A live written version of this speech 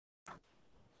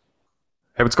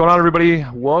Hey, what's going on, everybody?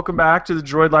 Welcome back to the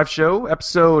Droid Life Show,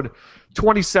 episode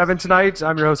 27 tonight.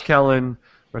 I'm your host, Kellen. The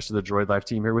rest of the Droid Life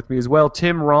team here with me as well.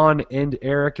 Tim, Ron, and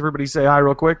Eric. Everybody say hi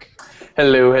real quick.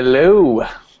 Hello, hello.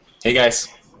 Hey, guys.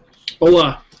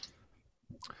 Hola.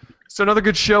 So another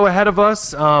good show ahead of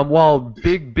us. While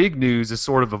big news has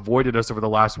sort of avoided us over the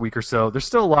last week or so, there's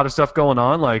still a lot of stuff going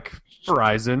on, like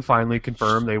Verizon finally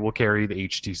confirmed they will carry the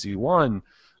HTC One.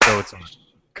 So it's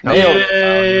Nailed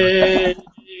it.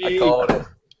 I called it.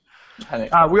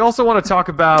 we also want to talk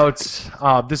about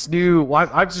this new, well,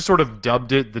 I've just sort of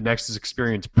dubbed it the Nexus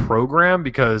Experience program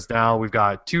because now we've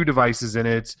got 2 devices in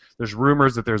it. There's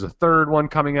rumors that there's a third one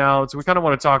coming out. So we kind of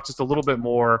want to talk just a little bit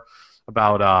more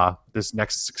about this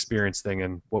Nexus Experience thing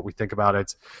and what we think about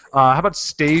it. How about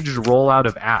staged rollout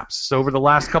of apps? So over the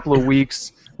last couple of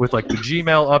weeks, with like the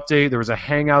Gmail update, there was a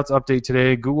Hangouts update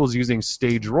today. Google's using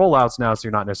staged rollouts now, so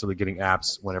you're not necessarily getting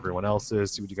apps when everyone else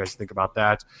is. See what you guys think about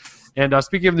that. And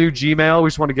speaking of new Gmail, we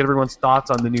just want to get everyone's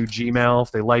thoughts on the new Gmail,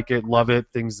 if they like it, love it,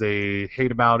 things they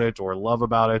hate about it or love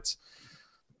about it.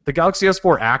 The Galaxy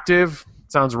S4 Active,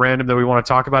 sounds random that we want to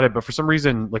talk about it, but for some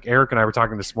reason, like Eric and I were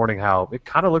talking this morning, how it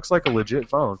kind of looks like a legit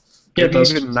phone. Yeah, it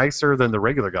does. Even nicer than the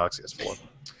regular Galaxy S4.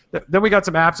 Then we got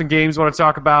some apps and games we want to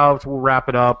talk about. We'll wrap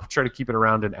it up. Try to keep it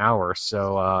around an hour,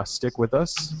 so stick with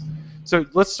us. So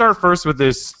let's start first with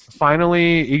this,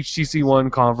 finally, HTC One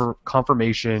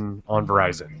confirmation on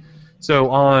Verizon. So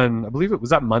on, I believe it was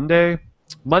that Monday?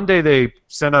 Monday they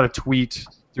sent out a tweet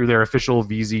through their official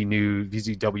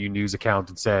VZW News account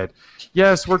and said,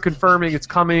 yes, we're confirming it's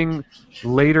coming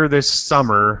later this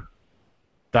summer.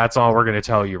 That's all we're going to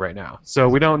tell you right now. So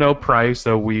we don't know price,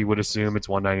 though we would assume it's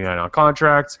 $199 on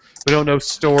contract. We don't know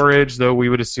storage, though we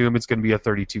would assume it's going to be a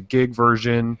 32 gig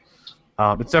version.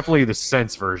 It's definitely the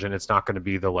Sense version. It's not going to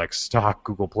be the like stock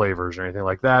Google Play version or anything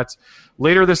like that.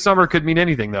 Later this summer could mean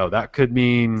anything, though. That could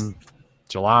mean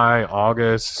July,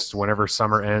 August, whenever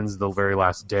summer ends, the very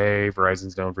last day.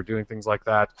 Verizon's known for doing things like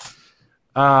that.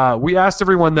 We asked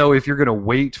everyone, though, if you're going to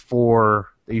wait for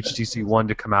the HTC One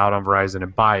to come out on Verizon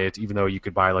and buy it, even though you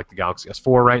could buy like the Galaxy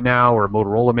S4 right now, or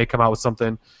Motorola may come out with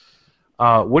something.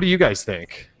 What do you guys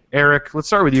think? Eric, let's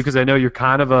start with you because I know you're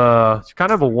kind of a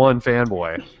One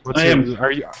fanboy. I am.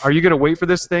 Are you going to wait for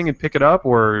this thing and pick it up,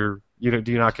 or do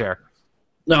you not care?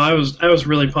 No, I was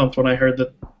really pumped when I heard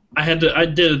that. I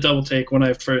did a double take when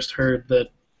I first heard that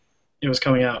it was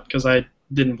coming out because I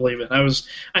didn't believe it. I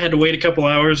had to wait a couple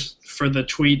hours for the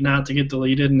tweet not to get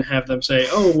deleted and have them say,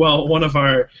 "Oh, well, one of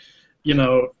our,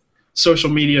 social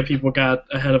media people got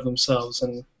ahead of themselves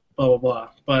and blah blah blah."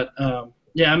 But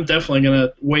yeah, I'm definitely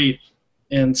gonna wait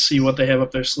and see what they have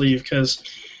up their sleeve because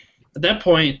at that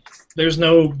point, there's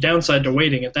no downside to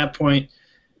waiting. At that point,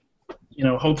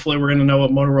 hopefully we're gonna know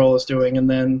what Motorola is doing, and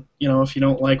then if you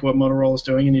don't like what Motorola is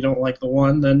doing and you don't like the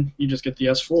One, then you just get the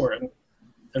S4 and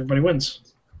everybody wins.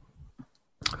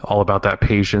 All about that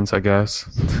patience, I guess,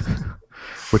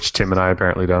 which Tim and I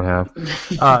apparently don't have.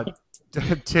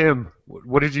 Tim,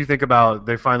 what did you think about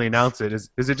they finally announced it? Is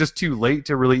it just too late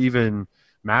to really even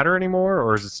matter anymore,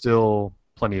 or is it still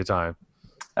plenty of time?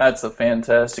 That's a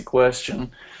fantastic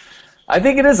question. I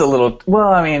think it is a little,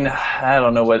 well, I mean, I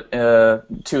don't know what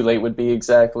too late would be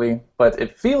exactly, but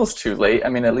it feels too late, I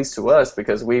mean, at least to us,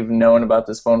 because we've known about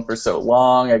this phone for so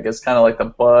long. I guess kind of like the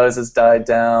buzz has died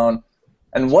down.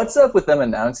 And what's up with them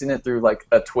announcing it through like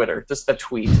a Twitter, just a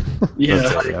tweet?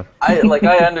 Yeah. I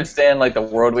understand like the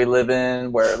world we live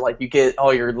in, where like you get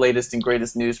all your latest and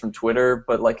greatest news from Twitter,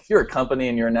 but like if you're a company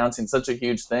and you're announcing such a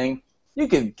huge thing, you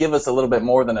could give us a little bit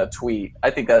more than a tweet.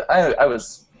 I think that I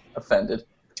was offended.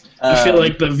 I feel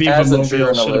like the Viva as a Mobile should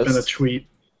have been a journalist- tweet.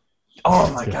 Oh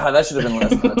my God, that should have been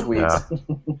less than a tweet. Yeah.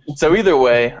 So either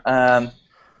way,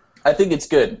 I think it's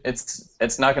good.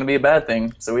 It's not going to be a bad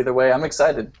thing. So either way, I'm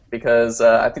excited because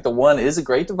I think the One is a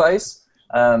great device.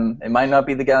 It might not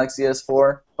be the Galaxy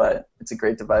S4, but it's a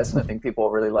great device, and I think people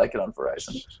will really like it on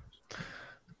Verizon.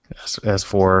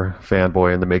 S4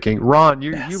 fanboy in the making. Ron,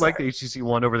 you Yeah, like the HTC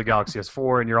One over the Galaxy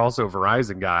S4, and you're also a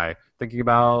Verizon guy. Thinking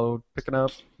about picking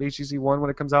up the HTC One when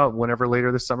it comes out, whenever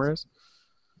later this summer is?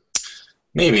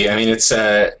 Maybe. I mean, it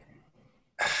kind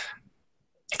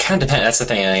of depends. That's the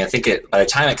thing. I think by the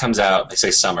time it comes out, they say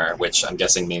summer, which I'm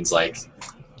guessing means like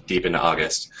deep into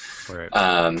August.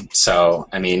 Right. So,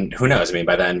 I mean, who knows? I mean,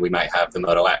 by then we might have the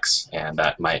Moto X, and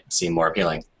that might seem more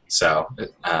appealing. So,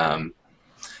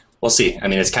 we'll see. I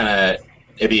mean, it's kind of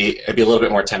it'd be a little bit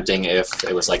more tempting if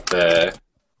it was like the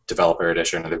developer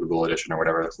edition or the Google edition or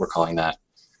whatever we're calling that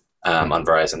on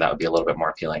Verizon. That would be a little bit more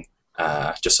appealing,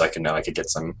 just so I could know I could get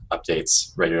some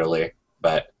updates regularly.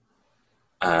 But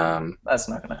That's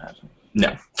not going to happen.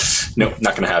 no. Nope,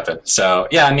 not going to happen. So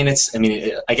yeah,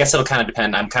 I guess it'll kind of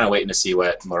depend. I'm kind of waiting to see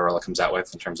what Motorola comes out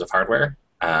with in terms of hardware,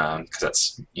 because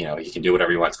that's you can do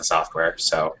whatever you want to the software.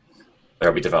 So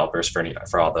there'll be developers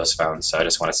for all those phones. So I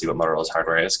just want to see what Motorola's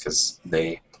hardware is because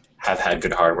they have had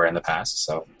good hardware in the past.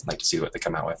 So I'd like to see what they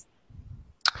come out with.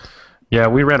 Yeah,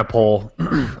 we ran a poll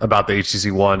about the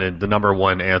HTC One, and the number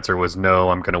one answer was no,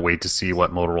 I'm going to wait to see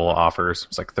what Motorola offers.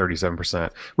 It's like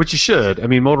 37%, which you should. I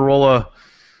mean, Motorola,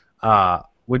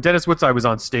 when Dennis Woodside was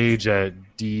on stage at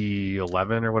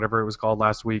D11 or whatever it was called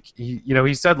last week,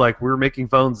 he said, like, we were making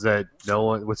phones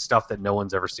with stuff that no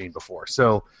one's ever seen before.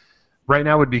 So right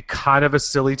now would be kind of a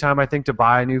silly time, I think, to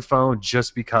buy a new phone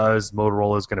just because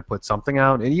Motorola is going to put something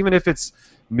out. And even if it's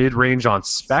mid-range on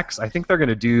specs, I think they're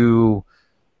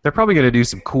probably going to do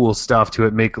some cool stuff to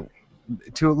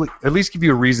at least give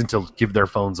you a reason to give their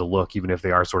phones a look, even if they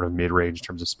are sort of mid-range in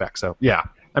terms of specs. So yeah,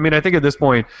 I mean, I think at this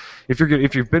point, if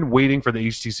you've been waiting for the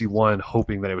HTC One,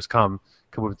 hoping that it was going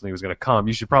to come,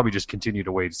 you should probably just continue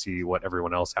to wait to see what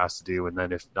everyone else has to do, and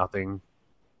then if nothing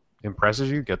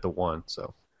impresses you, get the One.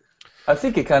 So. I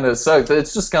think it kind of sucks.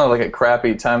 It's just kind of like a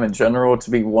crappy time in general to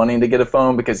be wanting to get a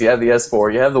phone because you have the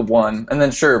S4, you have the One, and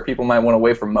then sure, people might want to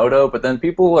wait for Moto, but then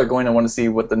people are going to want to see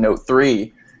what the Note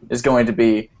 3 is going to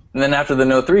be. And then after the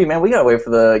Note 3, man, we got to wait for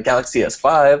the Galaxy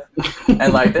S5.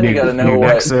 And like then you got to know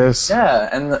what Nexus. Yeah,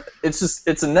 and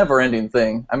it's a never-ending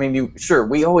thing. I mean,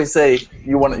 we always say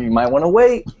you might want to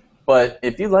wait, but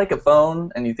if you like a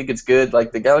phone and you think it's good,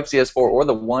 like the Galaxy S4 or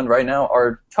the One right now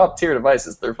are top-tier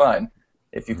devices. They're fine.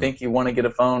 If you think you want to get a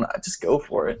phone, just go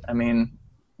for it. I mean,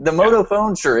 the Moto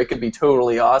phone, sure, it could be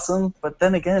totally awesome, but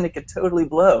then again, it could totally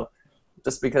blow.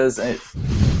 Just because, Yep.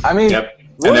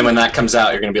 And then when that comes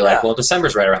out, you're going to be like, well,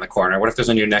 December's right around the corner. What if there's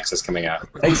a new Nexus coming out?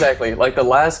 Exactly. Like the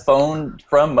last phone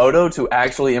from Moto to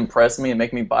actually impress me and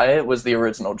make me buy it was the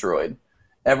original Droid.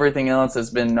 Everything else has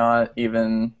been not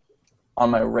even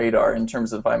on my radar in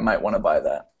terms of I might want to buy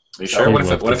that. Are you sure?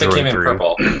 What if it came in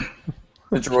purple?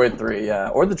 The Droid 3, yeah.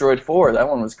 Or the Droid 4. That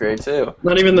one was great, too.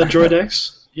 Not even the Droid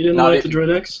X? You didn't like the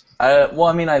Droid X? Well,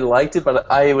 I mean, I liked it, but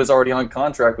I was already on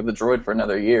contract with the Droid for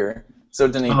another year. So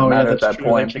it didn't even matter at that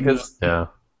point.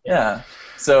 Yeah.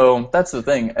 So that's the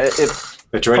thing. The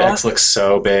Droid X looks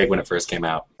so big when it first came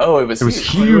out. Oh, it was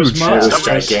huge. It was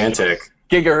gigantic.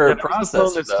 Gigahertz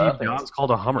processor. That Steve Jobs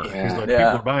called a Hummer. Yeah. He's like, people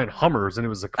are buying Hummers, and it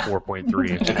was like 4.3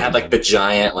 inches. It had like the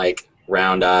giant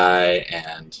round eye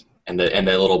and the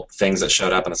little things that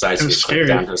showed up on the side, so you click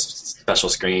down to a special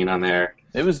screen on there.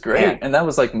 It was great, and that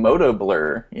was like Moto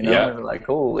Blur, Yeah. Like,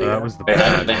 holy. That was the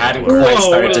they hadn't quite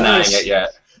started denying it yet.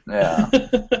 Yeah,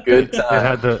 good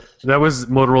time. That was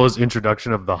Motorola's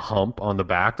introduction of the hump on the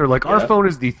back. They're like, our phone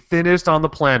is the thinnest on the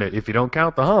planet if you don't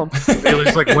count the hump. They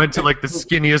just went to the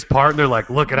skinniest part, and they're like,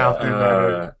 look it out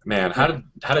there. Man, how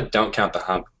did "don't count the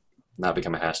hump" not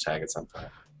become a hashtag at some point?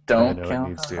 Don't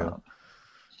count the hump.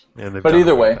 But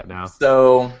either way,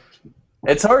 so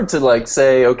it's hard to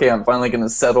say, okay, I'm finally going to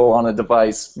settle on a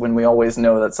device when we always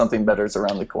know that something better is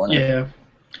around the corner. Yeah.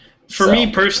 For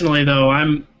me personally,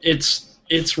 though,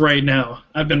 it's right now.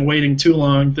 I've been waiting too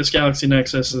long. This Galaxy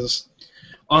Nexus is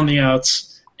on the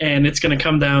outs, and it's going to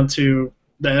come down to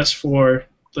the S4,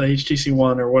 the HTC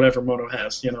One, or whatever Moto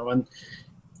has, And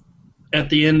at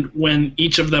the end, when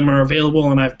each of them are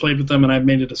available and I've played with them and I've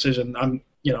made a decision, I'm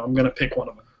going to pick one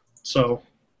of them. So.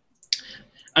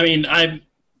 I mean,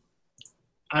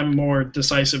 I'm more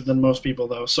decisive than most people,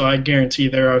 though, so I guarantee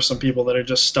there are some people that are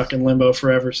just stuck in limbo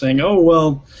forever saying, oh,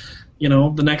 well,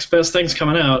 the next best thing's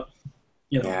coming out,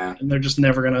 and they're just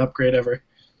never going to upgrade ever.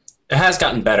 It has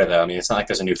gotten better, though. I mean, it's not like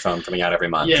there's a new phone coming out every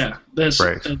month. Yeah, that's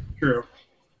true.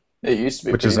 It used to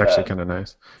be which is actually kind of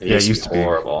nice. It used to be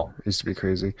horrible. It used to be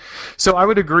crazy. So I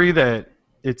would agree that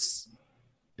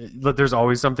there's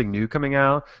always something new coming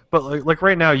out, but like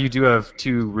right now you do have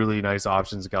two really nice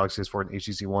options, the Galaxy S4 and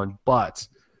HTC One, but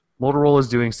Motorola is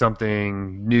doing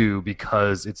something new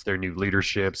because it's their new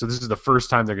leadership. So this is the first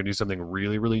time they're going to do something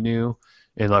really, really new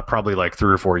in probably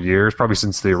 3 or 4 years, probably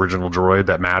since the original Droid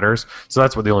that matters. So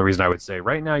that's the only reason I would say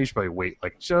right now you should probably wait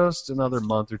just another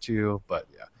month or two, but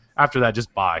yeah. After that,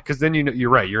 just buy, because then you're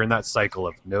right. You're in that cycle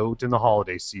of Note in the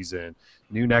holiday season,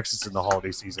 new Nexus in the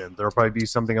holiday season. There'll probably be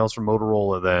something else from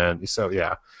Motorola then. So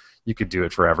yeah, you could do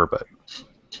it forever. But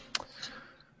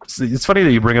it's funny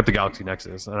that you bring up the Galaxy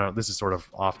Nexus. I don't know, this is sort of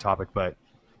off topic, but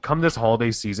come this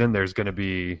holiday season, there's going to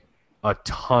be a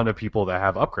ton of people that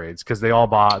have upgrades because they all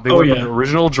bought. They went from the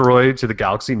original Droid to the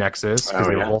Galaxy Nexus because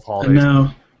they were both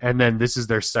holidays. And then this is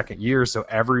their second year, so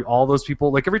all those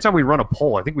people, every time we run a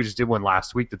poll, I think we just did one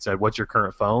last week that said, what's your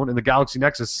current phone? And the Galaxy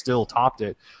Nexus still topped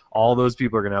it. All those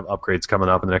people are going to have upgrades coming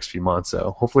up in the next few months,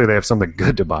 so hopefully they have something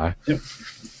good to buy. Yep.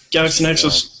 Galaxy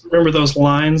Nexus. Remember those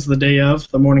lines the day of,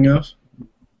 the morning of?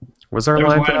 Was there a There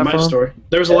was a line for line in that my phone? store.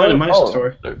 There was a line in my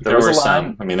store. There were was a some.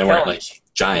 line. I mean, they weren't like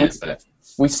giant, but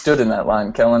We stood in that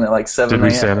line, Kellen, at like 7 Did we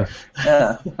a.m. stand it?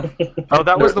 Yeah. Oh,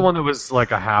 that was the one that was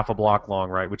like a half a block long,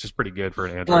 right? Which is pretty good for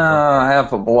an Android phone.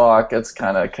 Half a block. It's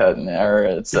kind of cut and error.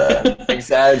 It's Did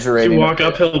exaggerating. you walk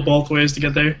uphill both ways to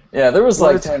get there? Yeah, there was Well,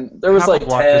 like it's 10. There was half a like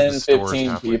block 'cause 10, the store's 15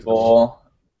 halfway people.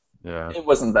 Yeah. It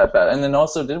wasn't that bad. And then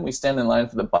also, didn't we stand in line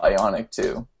for the Bionic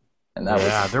too? And that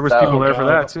Yeah, was there was that people was- there for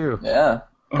that too. Yeah,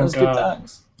 Oh, that was good God.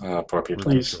 times. poor people.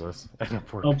 Please. Ridiculous.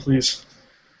 Poor Oh, please.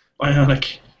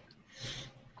 Bionic.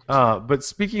 But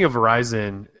speaking of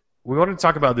Verizon, we wanted to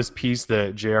talk about this piece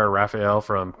that J.R. Raphael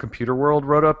from Computer World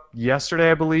wrote up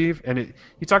yesterday, I believe, and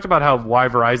he talked about why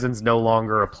Verizon's no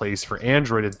longer a place for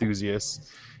Android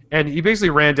enthusiasts, and he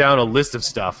basically ran down a list of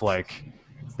stuff like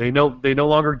they no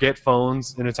longer get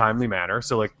phones in a timely manner.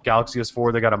 So like Galaxy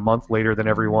S4, they got a month later than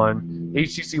everyone.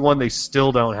 HTC One, they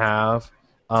still don't have.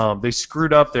 They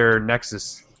screwed up their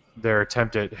Nexus. Their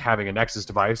attempt at having a Nexus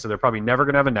device, so they're probably never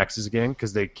going to have a Nexus again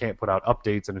because they can't put out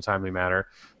updates in a timely manner.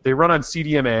 They run on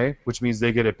CDMA, which means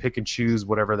they get to pick and choose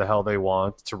whatever the hell they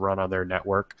want to run on their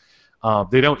network.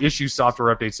 They don't issue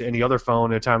software updates to any other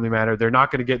phone in a timely manner. They're not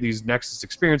going to get these Nexus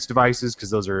Experience devices because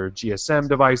those are GSM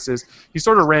devices. He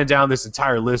sort of ran down this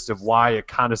entire list of why it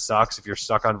kind of sucks if you're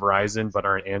stuck on Verizon but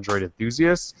are an Android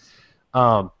enthusiast.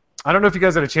 I don't know if you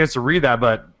guys had a chance to read that,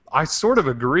 but I sort of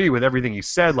agree with everything he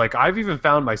said. Like, I've even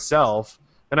found myself,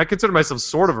 and I consider myself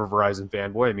sort of a Verizon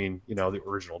fanboy. I mean, the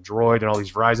original Droid and all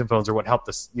these Verizon phones are what helped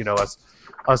us,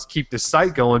 us keep this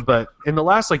site going. But in the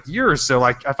last year or so,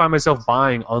 I find myself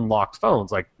buying unlocked phones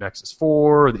like Nexus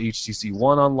 4 or the HTC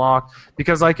One unlocked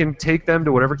because I can take them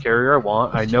to whatever carrier I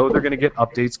want. I know they're going to get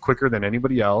updates quicker than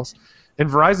anybody else. And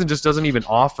Verizon just doesn't even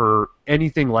offer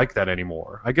anything like that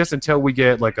anymore. I guess until we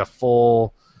get a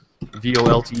full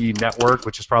VoLTE network,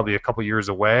 which is probably a couple years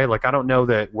away. I don't know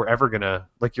that we're ever gonna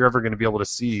you're ever gonna be able to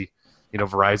see,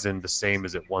 Verizon the same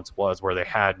as it once was, where they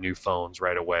had new phones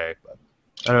right away. But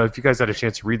I don't know if you guys had a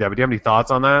chance to read that. But do you have any thoughts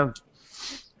on that?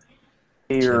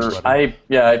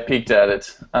 I peeked at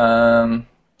it.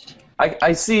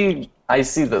 I see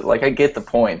that. I get the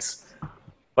points,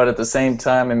 but at the same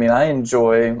time, I mean, I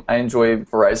enjoy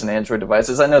Verizon Android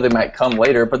devices. I know they might come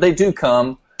later, but they do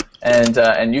come.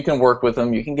 And you can work with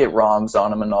them. You can get ROMs on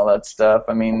them and all that stuff.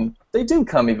 I mean, they do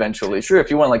come eventually. Sure,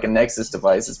 if you want a Nexus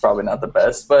device, it's probably not the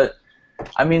best. But,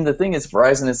 I mean, the thing is,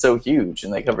 Verizon is so huge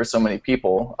and they cover so many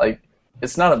people.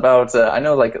 It's not about I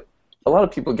know, a lot of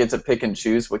people get to pick and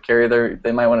choose what carrier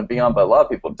they might want to be on, but a lot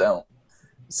of people don't.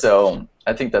 So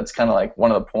I think that's kind of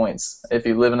one of the points. If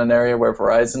you live in an area where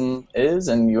Verizon is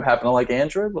and you happen to like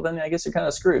Android, well, then I guess you're kind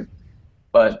of screwed.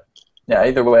 But yeah,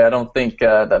 either way, I don't think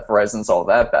that Verizon's all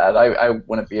that bad. I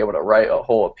wouldn't be able to write a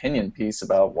whole opinion piece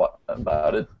about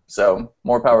it. So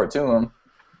more power to them.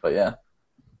 But yeah,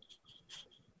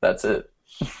 that's it.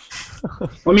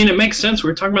 I mean, it makes sense. We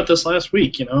were talking about this last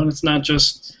week, and it's not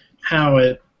just how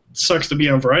it sucks to be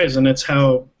on Verizon. It's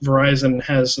how Verizon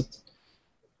has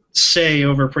say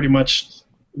over pretty much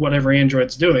whatever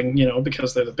Android's doing,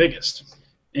 because they're the biggest.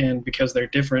 And because they're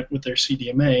different with their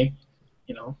CDMA,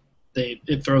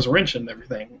 it throws a wrench in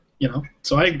everything,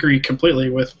 So I agree completely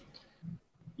with,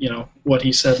 what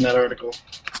he said in that article.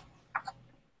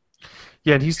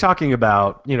 Yeah, and he's talking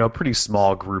about, a pretty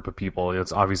small group of people.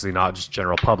 It's obviously not just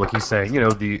general public. He's saying,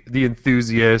 the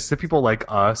enthusiasts, the people like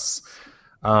us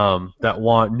that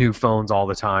want new phones all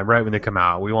the time, right when they come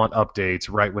out. We want updates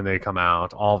right when they come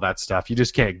out, all that stuff. You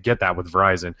just can't get that with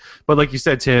Verizon. But like you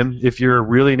said, Tim, if you're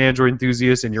really an Android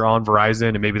enthusiast and you're on Verizon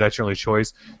and maybe that's your only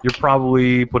choice, you're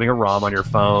probably putting a ROM on your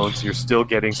phone, so you're still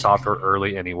getting software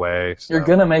early anyway. So. You're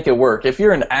going to make it work. If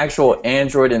you're an actual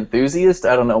Android enthusiast,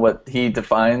 I don't know what he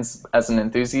defines as an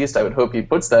enthusiast. I would hope he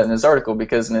puts that in his article,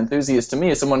 because an enthusiast to me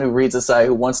is someone who reads a site,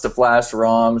 who wants to flash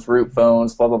ROMs, root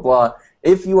phones, blah, blah, blah.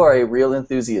 If you are a real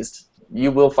enthusiast,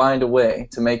 you will find a way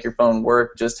to make your phone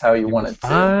work just how you want it to.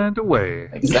 Find a way.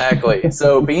 Exactly.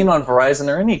 So being on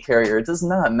Verizon or any carrier, it does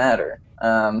not matter.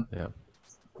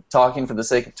 Talking for the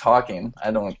sake of talking,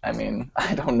 I don't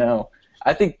know.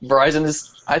 I think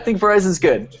Verizon's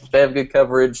good. They have good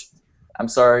coverage. I'm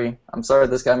sorry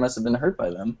this guy must have been hurt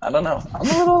by them. I don't know. I'm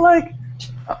a little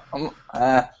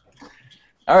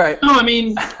all right. No, I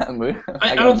mean,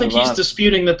 I don't think he's on.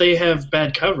 disputing that they have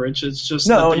bad coverage. It's just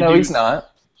no, that he's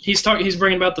not. He's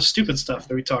bringing about the stupid stuff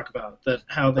that we talk about, that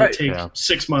how they take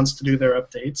 6 months to do their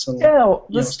updates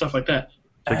and stuff like that.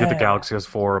 They get the Galaxy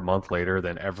S4 a month later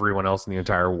than everyone else in the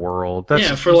entire world. That's,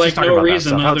 yeah, for like no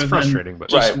reason other frustrating, than but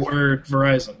just word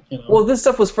Verizon. You know? Well, this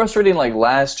stuff was frustrating like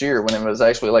last year when it was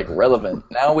actually like relevant.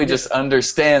 Now we just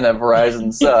understand that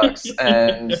Verizon sucks,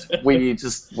 and we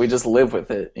just live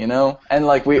with it, you know. And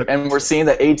like we're seeing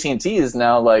that AT&T is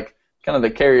now like kind of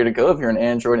the carrier to go if you're an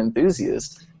Android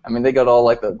enthusiast. I mean, they got all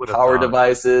like the power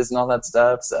devices and all that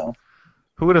stuff. So.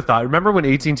 Who would have thought? Remember when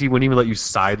AT&T wouldn't even let you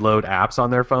sideload apps on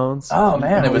their phones? Oh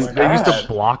man, it was bad. They used to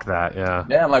block that. Yeah.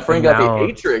 Yeah, my friend got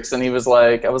the Atrix, and he was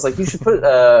like, I was like, you should put.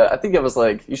 I think it was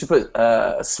like, you should put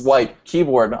a swipe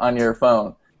keyboard on your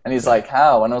phone. And he's like,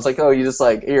 how? And I was like, oh, you just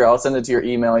like, here, I'll send it to your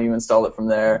email. You install it from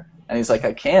there. And he's like,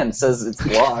 I can. It says it's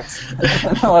blocked.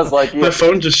 And I was like, my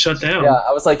phone just shut down. Yeah,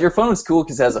 I was like, your phone's cool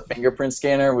because it has a fingerprint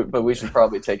scanner, but we should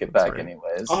probably take it back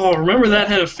anyways. Oh, remember that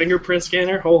had a fingerprint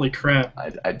scanner? Holy crap.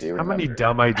 I do remember. How many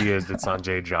dumb ideas did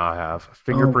Sanjay Jha have?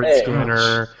 Fingerprint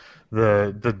scanner,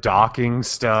 the docking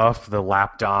stuff, the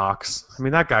lap docks. I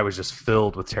mean, that guy was just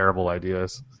filled with terrible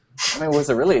ideas. I mean, was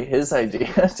it really his idea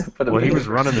to put a he was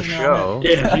running the show.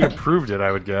 Yeah. He approved it,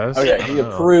 I would guess. Oh, yeah, he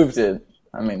approved it.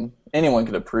 I mean, anyone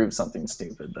could approve something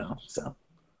stupid, though. So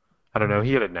I don't know.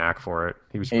 He had a knack for it.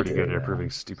 He was pretty good at approving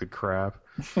stupid crap.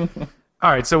 All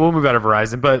right, so we'll move out of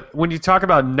Verizon. But when you talk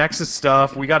about Nexus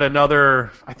stuff, we got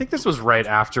another. I think this was right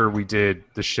after we did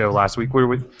the show last week, where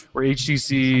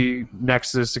HTC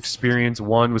Nexus Experience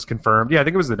One was confirmed. Yeah, I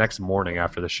think it was the next morning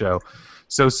after the show.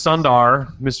 So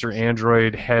Sundar, Mr.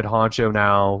 Android head honcho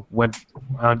now, went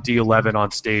on D11 on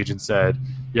stage and said,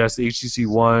 yes, the HTC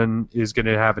One is going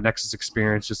to have a Nexus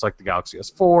experience just like the Galaxy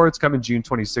S4. It's coming June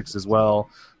 26th as well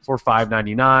for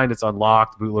 $599. It's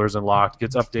unlocked. Bootloader is unlocked.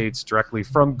 Gets updates directly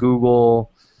from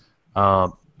Google.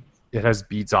 It has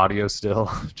Beats audio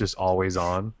still, just always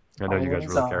on. I know you guys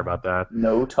really care about that.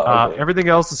 No talk. Everything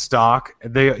else is stock.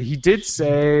 He did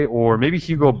say, or maybe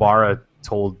Hugo Barra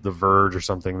told The Verge or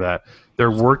something, that they're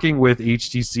working with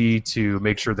HTC to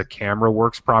make sure the camera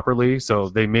works properly, so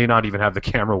they may not even have the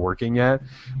camera working yet,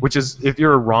 which is, if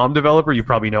you're a ROM developer, you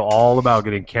probably know all about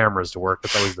getting cameras to work.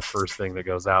 That's always the first thing that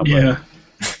goes out. Yeah.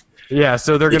 But, yeah,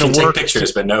 so they're going to work... take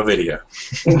pictures, but no video.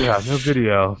 Yeah, no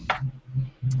video.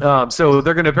 So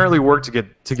they're going to apparently work to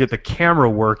get the camera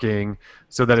working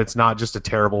so that it's not just a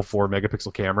terrible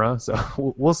 4-megapixel camera. So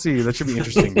we'll see. That should be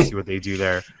interesting to see what they do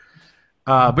there.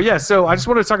 But yeah, so I just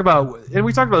wanted to talk about, and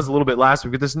we talked about this a little bit last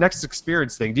week, but this Nexus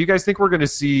experience thing. Do you guys think we're going to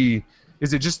see,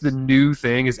 is it just the new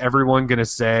thing? Is everyone going to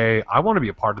say, I want to be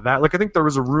a part of that? Like, I think there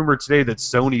was a rumor today that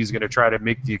Sony is going to try to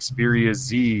make the Xperia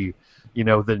Z,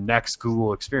 the next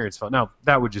Google Experience phone. Now,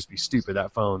 that would just be stupid.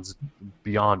 That phone's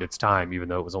beyond its time, even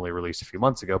though it was only released a few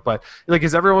months ago. But, like,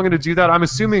 is everyone going to do that? I'm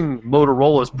assuming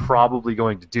Motorola is probably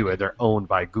going to do it. They're owned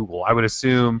by Google. I would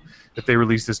assume if they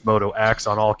release this Moto X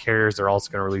on all carriers, they're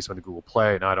also going to release one to Google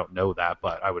Play. Now, I don't know that,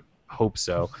 but I would hope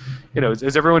so.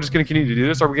 Is everyone just going to continue to do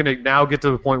this? Are we going to now get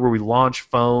to the point where we launch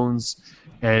phones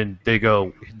and they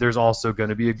go, there's also going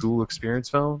to be a Google Experience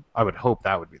phone? I would hope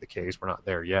that would be the case. We're not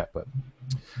there yet, but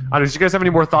I don't know. Do you guys have any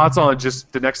more thoughts on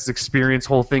just the Nexus Experience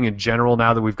whole thing in general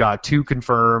now that we've got 2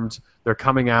 confirmed? They're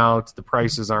coming out. The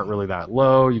prices aren't really that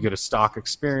low. You get a stock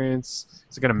experience.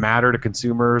 Is it going to matter to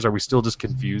consumers? Are we still just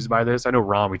confused by this? I know,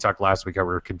 Ron, we talked last week how we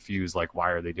were confused, like, why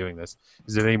are they doing this?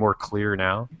 Is it any more clear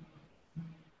now?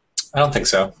 I don't think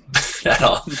so at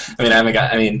all.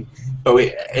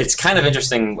 It's kind of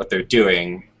interesting what they're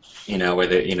doing, where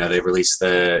they release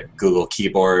the Google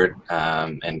keyboard,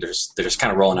 and they're just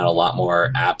kind of rolling out a lot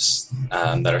more apps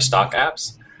that are stock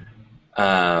apps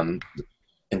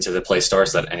into the Play Store,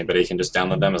 so that anybody can just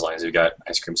download them as long as you've got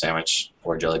Ice Cream Sandwich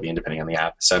or Jelly Bean, depending on the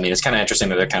app. So it's kind of interesting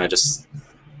that they're kind of just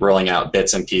rolling out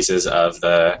bits and pieces of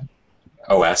the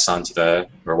OS onto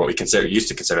or what we used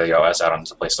to consider the OS out onto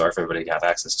the Play Store for everybody to have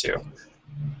access to.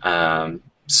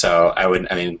 So I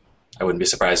wouldn't be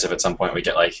surprised if at some point we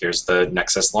get here's the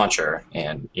Nexus launcher,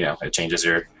 and it changes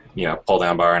your pull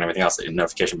down bar and everything else, the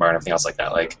notification bar and everything else like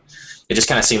that. It just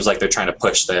kind of seems like they're trying to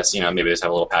push this. Maybe they just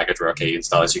have a little package where you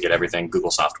install this, you get everything Google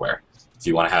software. If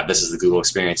you want to have this is the Google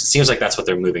experience, it seems like that's what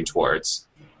they're moving towards.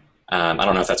 I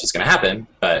don't know if that's what's going to happen,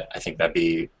 but I think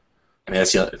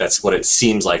that's what it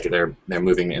seems like. They're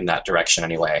moving in that direction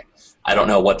anyway. I don't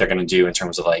know what they're going to do in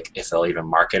terms of if they'll even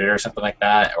market it or something like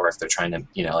that, or if they're trying to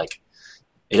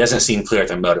it doesn't seem clear what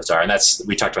their motives are, and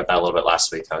we talked about that a little bit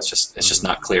last week. It's just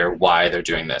not clear why they're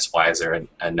doing this. Why is there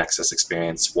a Nexus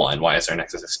Experience 1? Why is there a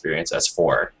Nexus Experience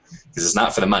S4? Because it's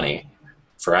not for the money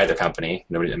for either company.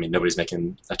 Nobody's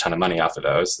making a ton of money off of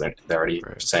those. They're already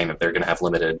saying that they're going to have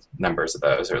limited numbers of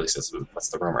those, or at least that's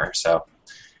the rumor. So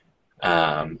So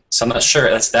I'm not sure.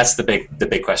 That's the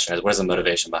big question is what is the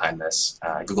motivation behind this?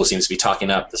 Google seems to be talking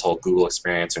up this whole Google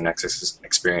experience or Nexus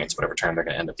experience, whatever term they're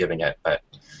going to end up giving it, but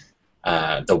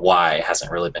the why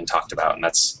hasn't really been talked about, and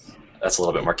that's a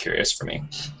little bit more curious for me.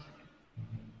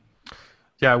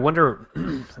 Yeah, I wonder,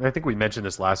 and I think we mentioned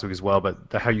this last week as well,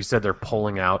 but how you said they're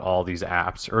pulling out all these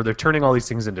apps, or they're turning all these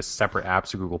things into separate apps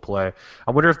to Google Play.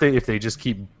 I wonder if they just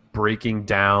keep breaking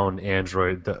down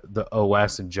Android, the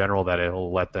OS in general, that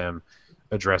it'll let them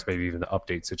address maybe even the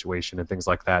update situation and things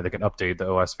like that. They can update the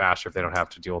OS faster if they don't have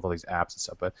to deal with all these apps and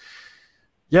stuff. But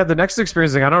yeah, the Nexus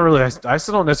experience thing, I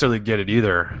still don't necessarily get it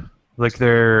either. Like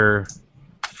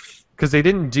because they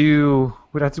didn't do,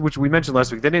 which we mentioned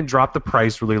last week, they didn't drop the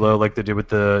price really low like they did with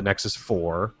the Nexus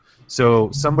 4.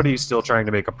 So somebody's still trying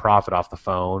to make a profit off the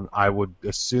phone. I would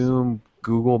assume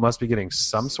Google must be getting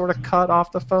some sort of cut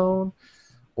off the phone,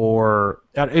 or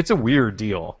it's a weird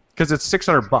deal because it's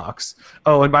 $600.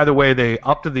 Oh, and by the way, they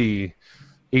upped the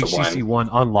HTC One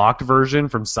unlocked version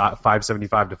from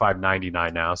 $575 to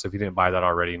 $599 now. So if you didn't buy that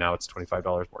already, now it's $25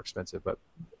 more expensive. But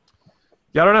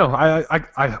yeah, I don't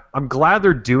know. I'm glad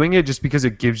they're doing it just because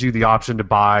it gives you the option to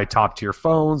buy top-tier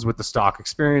phones with the stock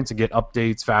experience and get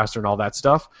updates faster and all that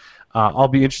stuff. I'll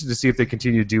be interested to see if they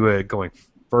continue to do it going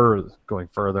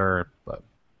further, but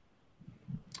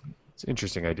it's an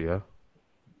interesting idea.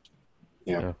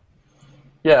 Yeah.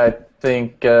 Yeah, I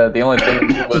think the only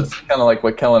thing was kind of like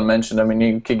what Kellen mentioned. I mean,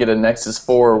 you could get a Nexus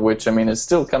 4, which, I mean, is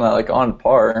still kind of like on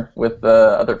par with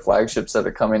other flagships that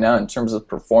are coming out in terms of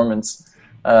performance.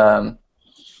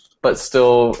 But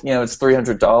still, it's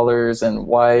 $300, and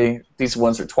why these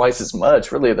ones are twice as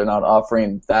much? Really, they're not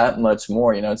offering that much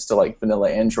more. It's still like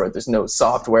vanilla Android. There's no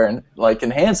software and like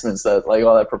enhancements that like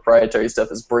all that proprietary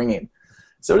stuff is bringing.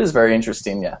 So it is very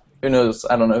interesting. Yeah, who knows?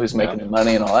 I don't know who's making the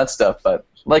money and all that stuff. But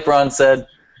like Ron said,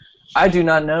 I do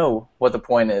not know what the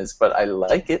point is, but I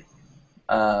like it.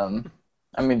 I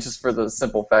mean, just for the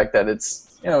simple fact that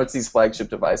it's these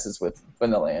flagship devices with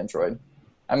vanilla Android.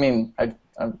 I mean, I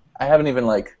haven't even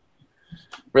like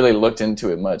really looked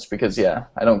into it much because I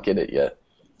don't get it yet.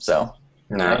 So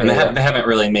no, and they haven't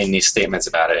really made any statements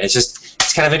about it.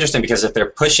 It's kind of interesting because if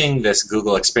they're pushing this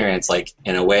Google experience like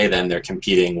in a way, then they're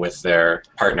competing with their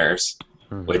partners,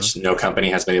 which no company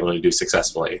has been able to do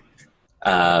successfully.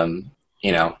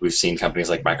 We've seen companies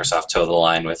like Microsoft toe the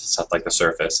line with stuff like the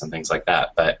Surface and things like that.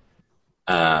 But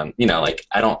like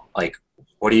I don't like.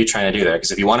 What are you trying to do there? Because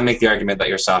if you want to make the argument that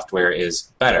your software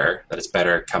is better, that it's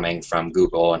better coming from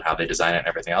Google and how they design it and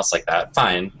everything else like that,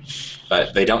 fine.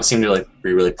 But they don't seem to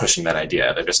be really pushing that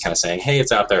idea. They're just kind of saying, hey,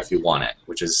 it's out there if you want it,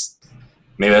 which is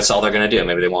maybe that's all they're going to do.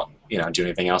 Maybe they won't do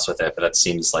anything else with it, but that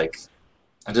seems like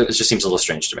it just seems a little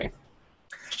strange to me.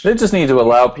 They just need to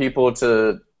allow people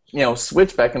to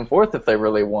switch back and forth if they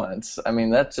really want. I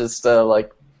mean, that's just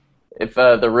like if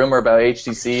the rumor about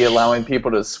HTC allowing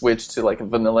people to switch to like a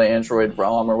vanilla Android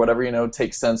ROM or whatever,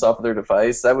 take sense off of their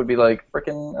device, that would be like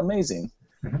freaking amazing.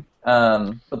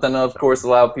 But then of course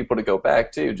allow people to go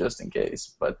back too, just in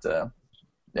case. But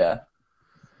yeah,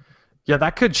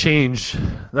 that could change.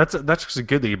 That's actually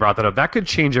good that you brought that up. That could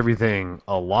change everything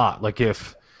a lot. Like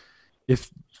if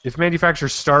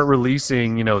manufacturers start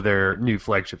releasing, their new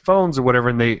flagship phones or whatever,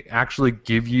 and they actually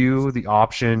give you the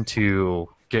option to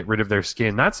get rid of their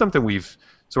skin. That's something we've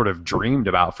sort of dreamed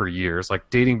about for years. Like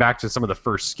dating back to some of the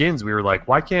first skins, we were like,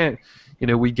 why can't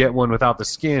we get one without the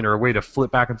skin, or a way to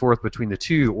flip back and forth between the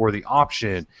two, or the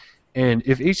option? And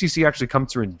if HTC actually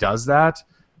comes through and does that,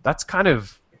 it's kind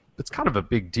of a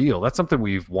big deal. That's something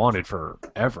we've wanted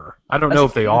forever. I don't know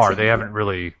if they are. They haven't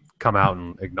really come out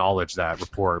and acknowledged that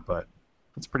report, but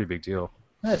it's a pretty big deal.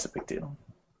 That's a big deal.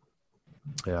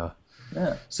 Yeah.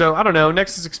 Yeah. So I don't know.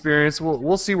 Next experience,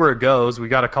 we'll see where it goes. We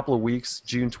got a couple of weeks.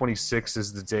 June 26th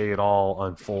is the day it all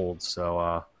unfolds. So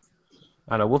I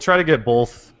don't know. We'll try to get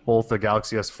both the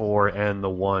Galaxy S4 and the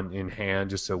One in hand,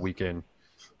 just so we can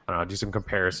do some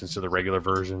comparisons to the regular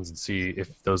versions and see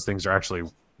if those things are actually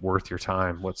worth your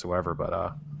time whatsoever. But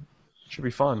it should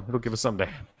be fun. It'll give us something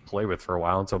to play with for a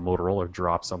while until Motorola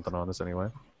drops something on us anyway.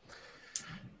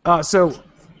 So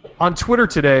on Twitter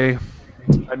today,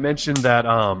 I mentioned that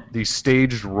the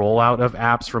staged rollout of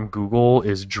apps from Google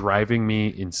is driving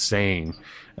me insane.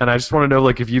 And I just want to know,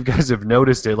 like, if you guys have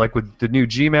noticed it, like with the new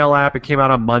Gmail app, it came out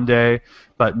on Monday,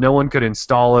 but no one could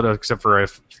install it except for a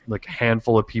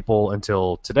handful of people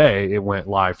until today. It went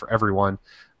live for everyone.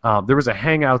 There was a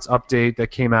Hangouts update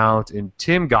that came out, and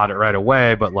Tim got it right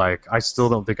away, but like I still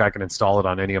don't think I can install it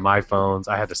on any of my phones.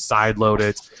 I had to sideload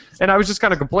it, and I was just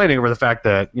kind of complaining over the fact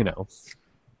that,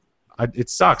 it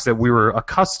sucks that we were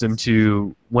accustomed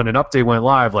to when an update went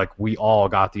live, like we all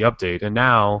got the update, and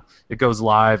now it goes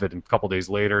live, and a couple days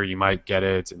later you might get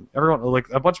it, and everyone, like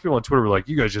a bunch of people on Twitter were like,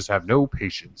 "You guys just have no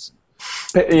patience."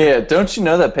 Yeah, don't you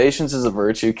know that patience is a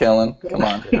virtue, Kellen? Come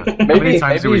on. Yeah. How many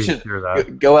times do you we should hear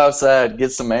that? go outside,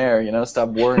 get some air. Stop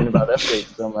worrying about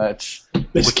updates so much.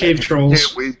 These cave trolls.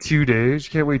 Can't wait 2 days.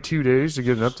 Can't wait 2 days to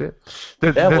get an update.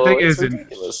 The Well, thing it's is,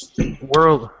 ridiculous.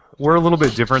 we're a little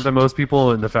bit different than most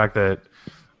people in the fact that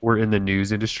we're in the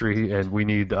news industry and we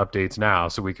need the updates now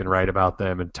so we can write about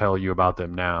them and tell you about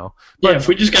them now. Yeah, if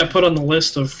we just got put on the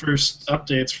list of first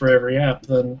updates for every app,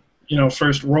 then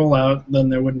first rollout, then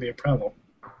there wouldn't be a problem.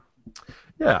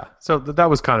 Yeah, so that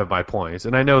was kind of my point,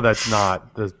 and I know that's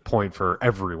not the point for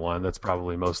everyone. That's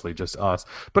probably mostly just us.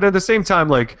 But at the same time,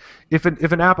 like if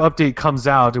an app update comes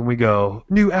out and we go,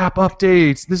 new app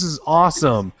updates, this is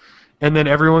awesome, and then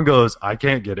everyone goes, I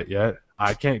can't get it yet.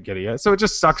 I can't get it yet. So it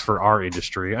just sucks for our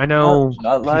industry. I know.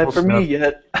 Not live for me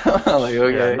yet. Like,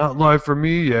 okay. Yeah, not live for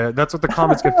me yet. That's what the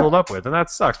comments get filled up with, and that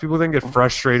sucks. People then get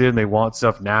frustrated and they want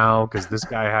stuff now because this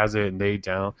guy has it and they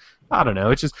don't. I don't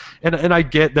know. It's just, and I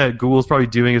get that Google's probably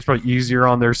doing it's probably easier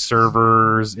on their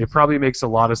servers. It probably makes a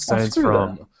lot of sense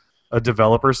from a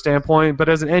developer standpoint, but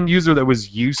as an end user that was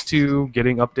used to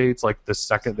getting updates like the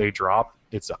second they drop,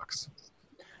 it sucks.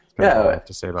 That's all I have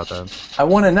to say about that. I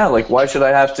want to know, like, why should I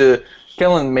have to?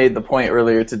 Kellen made the point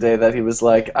earlier today that he was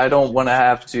like, I don't want to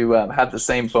have the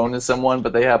same phone as someone,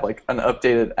 but they have like an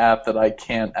updated app that I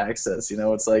can't access.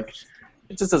 It's like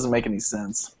it just doesn't make any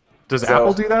sense. Does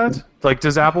Apple do that? Like,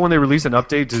 does Apple, when they release an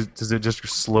update, does it just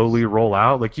slowly roll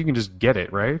out? Like, you can just get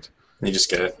it, right? You just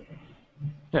get it.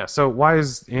 Yeah, so why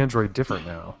is Android different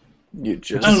now? I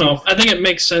don't know. I think it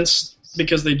makes sense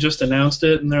because they just announced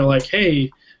it, and they're like,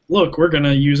 hey, look, we're going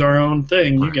to use our own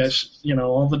thing. You guys,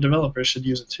 all the developers should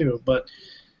use it too. But,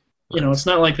 it's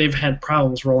not like they've had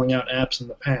problems rolling out apps in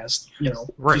the past.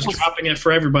 Just dropping it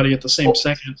for everybody at the same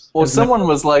second. Well, someone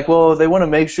was like, well, they want to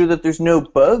make sure that there's no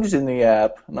bugs in the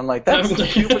app. And I'm like, that's the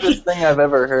stupidest thing I've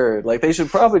ever heard. Like, they should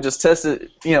probably just test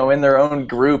it, in their own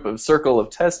group of circle of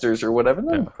testers or whatever, and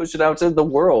then push it out to the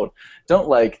world. Don't,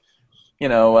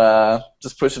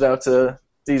 just push it out to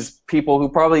these people who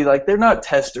probably, they're not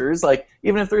testers. Like,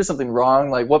 even if there's something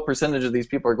wrong, what percentage of these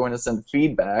people are going to send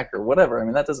feedback or whatever? I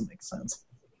mean, that doesn't make sense.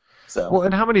 So. Well,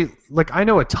 and how many, I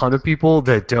know a ton of people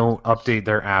that don't update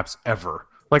their apps ever.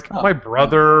 My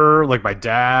brother, my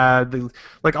dad,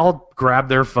 I'll grab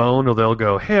their phone and they'll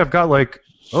go, hey, I've got 20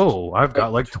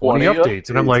 updates.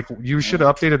 And I'm like, you should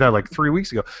have updated that 3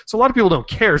 weeks ago. So a lot of people don't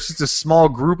care. It's just a small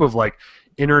group of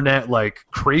internet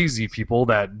crazy people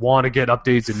that want to get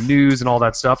updates and news and all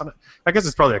that stuff. And I guess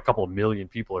it's probably a couple of million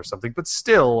people or something, but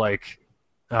still I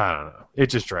don't know. It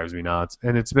just drives me nuts.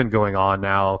 And it's been going on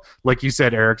now. Like you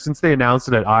said, Eric, since they announced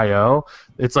it at I.O.,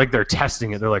 it's like they're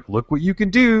testing it. They're like, look what you can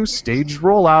do. Staged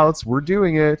rollouts. We're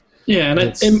doing it. Yeah,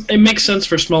 and it makes sense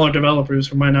for smaller developers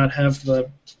who might not have the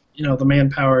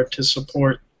manpower to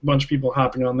support a bunch of people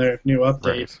hopping on their new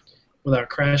update without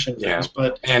crashing things.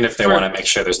 But and if they want to make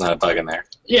sure there's not a bug in there.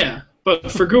 Yeah,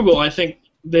 but for Google, I think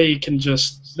they can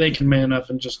man up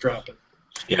and just drop it.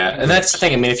 Yeah, and that's the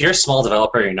thing. I mean, if you're a small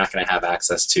developer, you're not going to have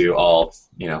access to all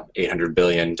 800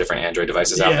 billion different Android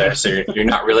devices out there, so you're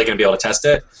not really going to be able to test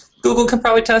it. Google can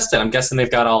probably test it. I'm guessing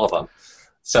they've got all of them.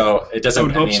 So it doesn't. I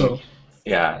would hope so.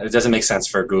 Yeah, it doesn't make sense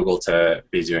for Google to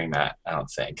be doing that. I don't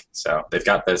think so. They've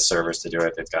got the servers to do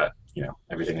it. They've got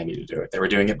everything they need to do it. They were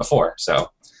doing it before, so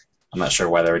I'm not sure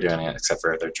why they were doing it, except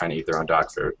for they're trying to eat their own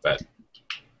dog food. But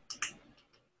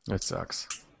it sucks.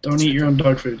 Don't eat your own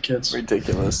dog food, kids.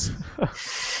 Ridiculous.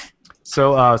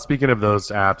 So speaking of those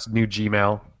apps, new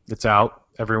Gmail, it's out.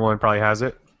 Everyone probably has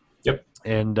it. Yep.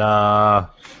 And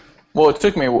well, it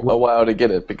took me a while to get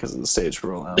it because of the stage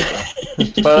rollout.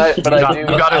 but I do. You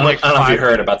got it I don't know if you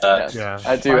heard about that. Yeah,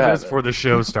 I do 5 have minutes it. before the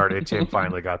show started, Tim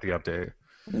finally got the update.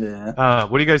 Yeah.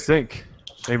 What do you guys think?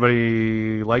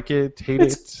 Anybody like it? Hate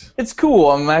it? It's cool.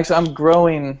 I'm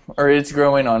growing, or it's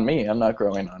growing on me. I'm not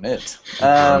growing on it.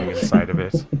 Growing inside of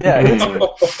it. Yeah.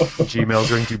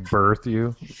 Gmail's going to birth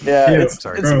you. Yeah.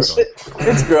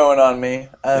 It's growing on me.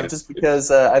 Just because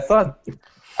I thought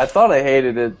I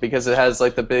hated it because it has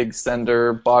the big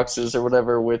sender boxes or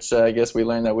whatever, which I guess we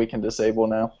learned that we can disable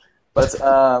now. But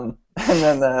and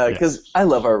then because I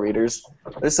love our readers,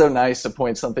 they're so nice to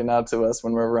point something out to us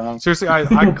when we're wrong. Seriously,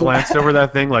 I glanced over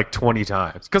that thing 20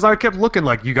 times because I kept looking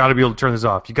you got to be able to turn this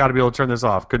off. You got to be able to turn this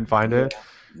off. Couldn't find it,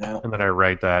 Yeah. And then I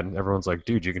write that, and everyone's like,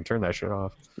 "Dude, you can turn that shit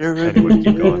off." You're right. Anyway,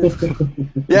 keep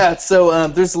going. Yeah, so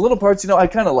there's little parts, I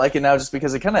kind of like it now just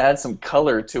because it kind of adds some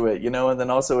color to it, and then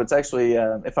also it's actually,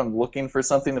 if I'm looking for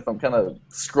something, if I'm kind of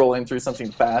scrolling through something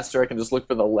faster, I can just look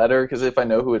for the letter, because if I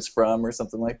know who it's from or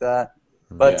something like that.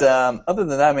 But other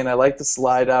than that, I mean, I like the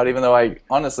slide out, even though I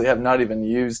honestly have not even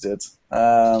used it.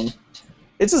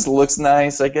 It just looks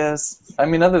nice, I guess. I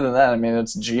mean, other than that, I mean,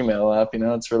 it's a Gmail app,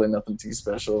 it's really nothing too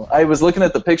special. I was looking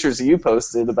at the pictures you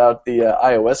posted about the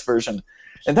iOS version,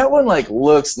 and that one,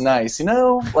 looks nice,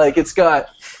 Like, it's got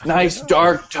nice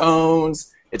dark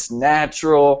tones, it's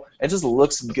natural, it just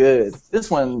looks good. This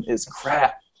one is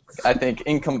crap, I think,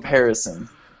 in comparison.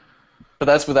 But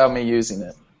that's without me using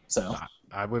it, so.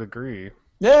 I would agree.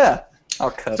 Yeah, I'll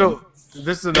cut So,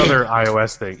 this is another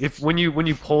iOS thing. When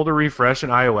you pull to refresh in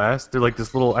iOS, they're like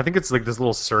this little, I think it's like this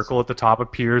little circle at the top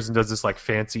appears and does this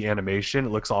fancy animation. It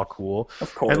looks all cool.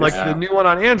 Of course. And the new one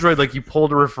on Android, you pull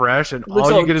to refresh and all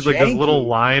you get is this little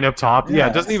line up top. Yeah,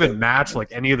 it doesn't even match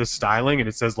any of the styling, and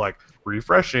it says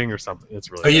refreshing or something. It's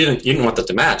really. Oh, you didn't want that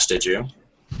to match, did you?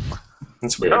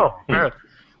 That's weird. No,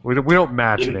 we don't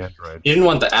match in Android. You didn't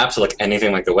want the app to look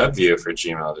anything like the web view for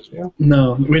Gmail, did you?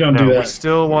 No, we don't do that. We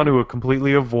still want to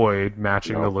completely avoid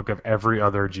matching the look of every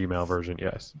other Gmail version,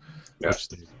 yes. Yeah. Which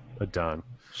they've done.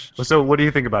 So what do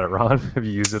you think about it, Ron? Have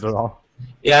you used it at all?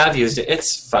 Yeah, I've used it.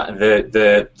 It's fun.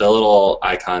 The little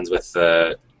icons with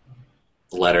the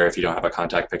letter, if you don't have a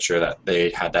contact picture, that they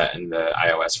had that in the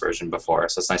iOS version before,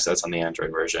 so it's nice that it's on the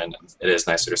Android version. It is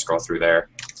nicer to scroll through there.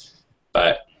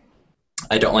 But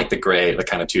I don't like the gray, the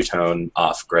kind of two-tone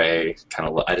off gray kind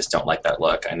of look. I just don't like that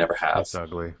look. I never have. It's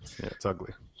ugly. Yeah, it's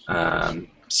ugly.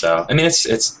 So I mean, it's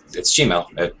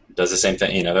Gmail. It does the same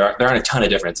thing. There aren't a ton of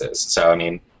differences. So I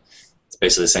mean, it's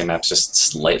basically the same app, just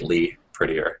slightly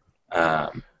prettier.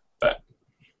 But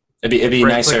it'd be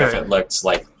nicer if it looked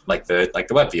like the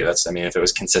web view. That's, I mean, if it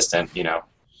was consistent,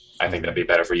 I think that'd be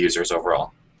better for users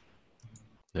overall.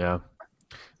 Yeah.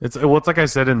 It's like I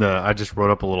said I just wrote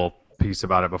up a little piece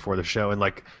about it before the show, and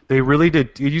they really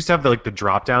did. You used to have the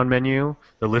drop down menu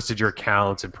that listed your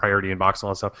accounts and priority inbox and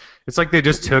all that stuff. It's like they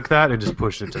just took that and just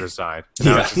pushed it to the side. And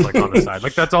now it's just on the side.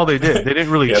 That's all they did. They didn't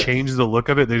really change the look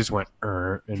of it. They just went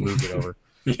and moved it over.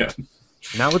 Yeah.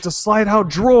 Now it's a slide out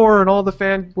drawer, and all the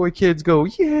fanboy kids go,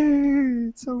 yay!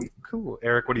 It's so cool.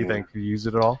 Eric, what do you think? Do you use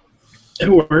it at all? It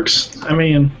works. I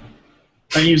mean,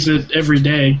 I use it every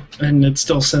day, and it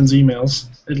still sends emails.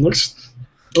 It looks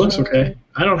okay.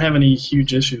 I don't have any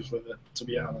huge issues with it, to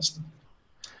be honest.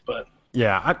 But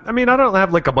yeah, I mean, I don't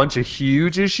have a bunch of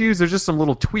huge issues. There's just some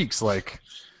little tweaks,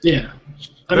 yeah.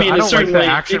 I mean, I it's don't like the it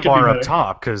action could be bar better. up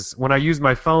top, because when I use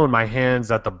my phone, my hand's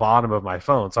at the bottom of my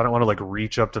phone, so I don't want to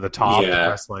reach up to the top and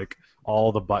press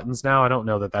all the buttons now. I don't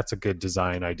know that that's a good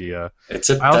design idea. That's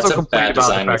a bad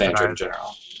design with Android in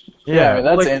general. Yeah, I mean,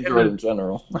 that's Android in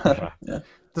general. Yeah.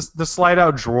 The slide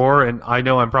out drawer, and I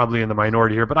know I'm probably in the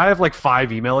minority here, but I have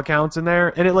 5 email accounts in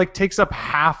there, and it takes up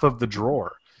half of the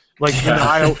drawer. In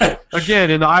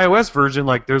the iOS version,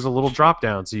 there's a little drop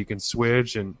down so you can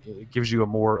switch, and it gives you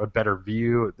a better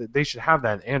view. They should have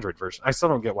that in Android version. I still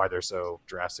don't get why they're so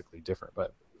drastically different,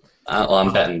 but well,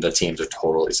 I'm betting the teams are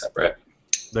totally separate.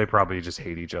 They probably just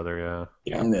hate each other.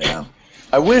 Yeah.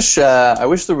 I wish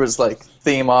there was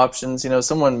theme options.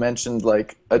 Someone mentioned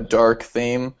a dark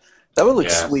theme. That would look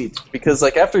sweet, because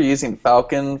after using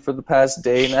Falcon for the past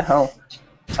day now,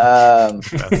 and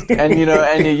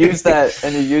you use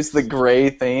the gray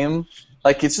theme,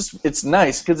 it's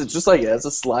nice because it's just it has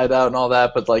a slide out and all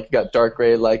that, but you got dark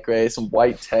gray, light gray, some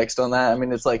white text on that. I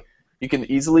mean, it's you can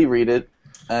easily read it,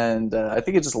 and I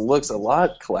think it just looks a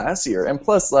lot classier. And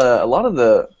plus, a lot of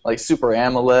the Super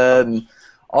AMOLED and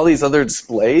all these other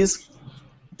displays,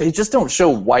 they just don't show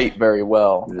white very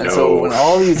well. No. And so when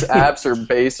all these apps are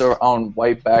based on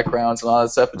white backgrounds and all that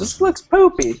stuff, it just looks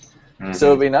poopy. Mm-hmm. So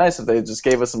it'd be nice if they just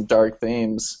gave us some dark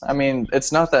themes. I mean,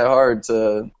 it's not that hard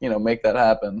to, make that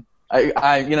happen.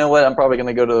 You know what? I'm probably going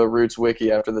to go to the Roots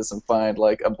wiki after this and find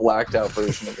a blacked out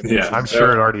version of it. Yeah, I'm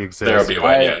sure it already exists. There'll be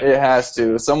one, It has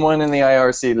to. Someone in the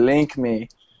IRC, link me.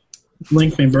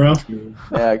 Link me, bro.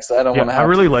 Yeah, because I don't want to have. I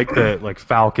really like that.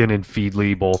 Falcon and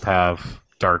Feedly both have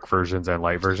dark versions and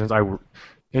light versions. When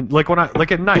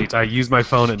at night, I use my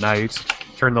phone at night,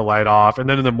 turn the light off, and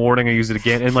then in the morning I use it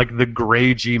again, and the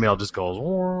gray Gmail just goes.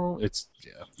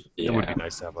 It would be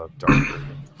nice to have a dark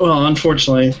version. Well,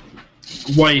 unfortunately,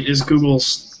 white is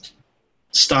Google's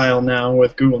style now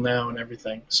with Google Now and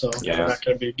everything, so we're not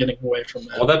going to be getting away from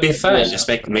that. Well, that'd be fun. Just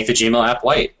make the Gmail app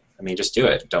white. I mean, just do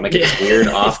it. Don't make it this weird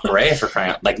off gray for crying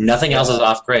out. Like, nothing else is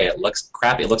off gray. It looks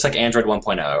crappy. It looks like Android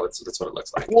 1.0. That's what it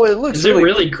looks like. Well, it looks Is it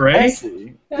really gray?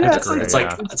 messy. Yeah, It's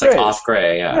like off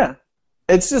gray, yeah.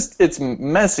 It's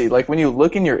messy. Like, when you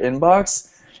look in your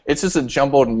inbox, it's just a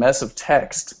jumbled mess of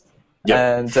text. Yep.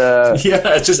 And yeah,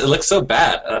 it looks so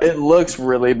bad. It looks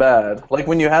really bad. Like,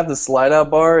 when you have the slide out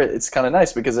bar, it's kind of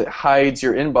nice because it hides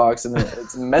your inbox and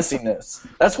it's messiness.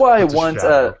 That's why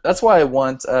I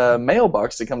want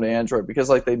Mailbox to come to Android, because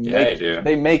like they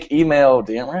make email,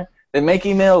 damn right. They make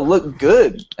email look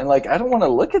good, and like I don't want to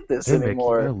look at this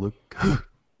anymore. Make email look good.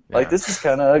 Like, this is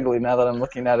kind of ugly now that I'm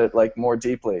looking at it like more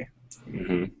deeply.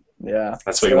 Mm-hmm. Yeah.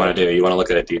 That's what you want to do. You want to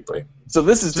look at it deeply. So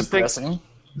this is depressing.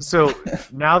 So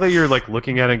now that you're like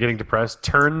looking at it and getting depressed,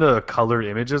 turn the colored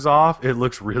images off. It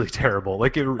looks really terrible.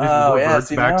 Like it reverts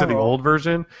back to the old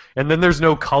version, and then there's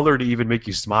no color to even make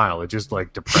you smile. It's just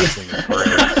like depressing and gray.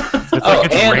 It's like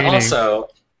it's and raining. Also,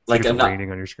 like it's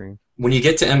raining on your screen. When you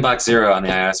get to inbox 0 on the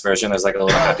iOS version, there's like a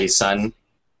little happy sun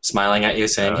smiling at you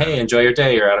saying, "Hey, enjoy your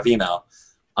day. You're out of email."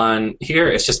 On here,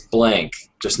 it's just blank,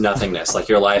 just nothingness. Like,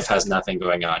 your life has nothing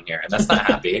going on here, and that's not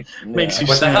happy. Makes you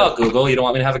What sad. the hell, Google? You don't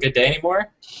want me to have a good day anymore?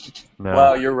 No.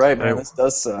 Wow, you're right, man. This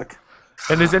does suck.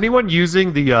 And is anyone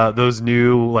using the those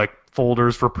new like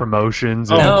folders for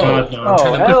promotions? Oh, And, God, no.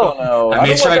 Oh, hell no. I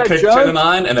made sure I don't want could that turn junk. them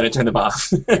on, and then I turned them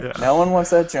off. No one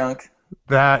wants that junk.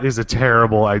 That is a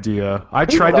terrible idea. I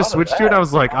tried to thought of switch to it, that? and I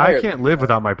was like, I Tired. can't live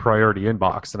without my priority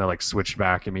inbox, and I like switched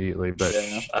back immediately. But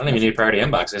Yeah. I don't even need priority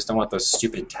inbox. I just don't want those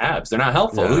stupid tabs. They're not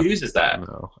helpful. Yeah. Who uses that?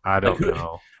 no, I don't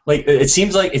know. Like, it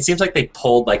seems like they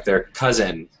pulled like their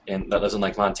cousin that lives in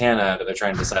like Montana, that they're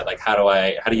trying to decide like how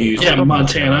do you use Yeah, it?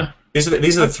 Montana. These are the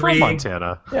It's from three.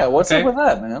 Montana. Yeah, what's Okay. up with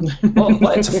that, man? Well,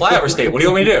 what? It's a flyover state. What do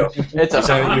you want me to do? It's You're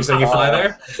saying you fly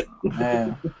there?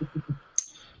 Man.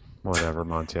 Whatever,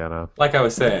 Montana. Like I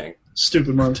was saying,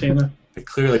 Stupid Montana. they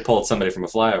clearly pulled somebody from a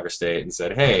flyover state and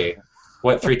said, "Hey,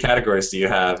 what 3 categories do you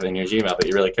have in your Gmail that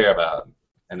you really care about?"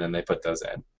 And then they put those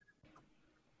in.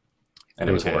 And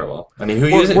it was Okay. horrible. I mean,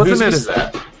 who Well, uses wasn't it uses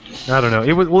that? I don't know.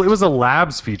 It was a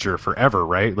labs feature forever,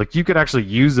 right? Like you could actually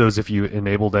use those if you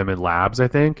enable them in labs, I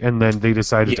think, and then they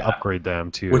decided to Yeah. upgrade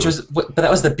them to. But that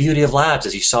was the beauty of labs,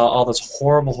 is you saw all those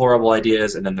horrible, horrible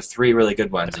ideas, and then the 3 really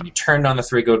good ones, and you turned on the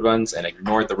 3 good ones and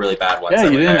ignored the really bad ones. Yeah,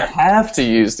 that you were didn't there. have to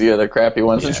use the other crappy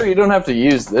ones. I'm Yeah. sure you don't have to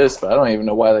use this, but I don't even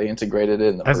know why they integrated it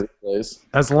in the first place.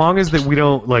 As long as that we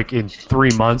don't like in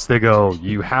 3 months they go,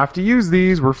 you have to use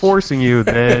these. We're forcing you.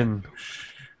 Then,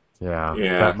 Yeah.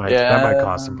 that might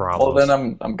cause some problems. Well,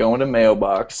 then I'm going to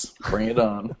Mailbox. Bring it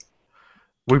on.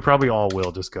 We probably all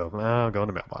will just go. Go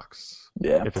into mailbox.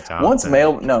 Yeah. If it's out. Once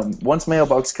then- once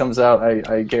Mailbox comes out,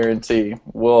 I guarantee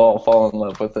we'll all fall in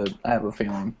love with it. I have a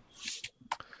feeling.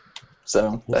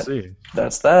 So We'll see.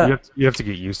 that's that. You have to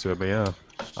get used to it, but yeah.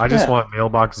 I just Yeah. want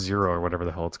Mailbox 0 or whatever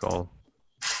the hell it's called.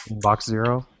 Inbox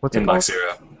 0? What's it Inbox called?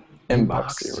 0.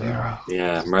 Inbox zero.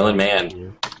 Yeah, Merlin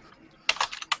Mann.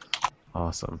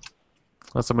 Awesome.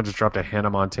 Well, someone just dropped a Hannah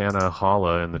Montana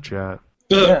holla in the chat.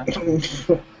 Yeah.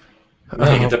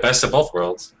 Yeah, you get the best of both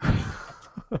worlds.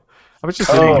 I was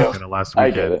just sitting in last I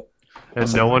weekend, get it.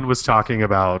 and no one was talking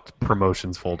about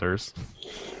promotions folders.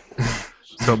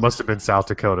 So it must have been South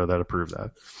Dakota that approved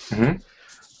that. Mhm.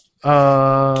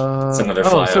 It's another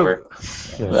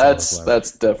flyover. Yeah,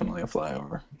 That's definitely a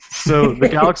flyover. So the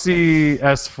Galaxy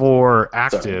S4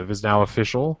 Active is now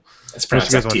official. It's Unless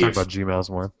pronounced you guys want to talk active. about Gmails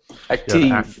more.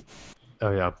 Active.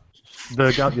 Oh yeah.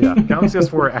 Galaxy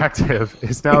S4 Active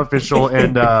is now official,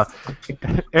 and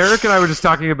Eric and I were just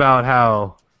talking about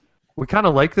how we kind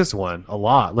of like this one a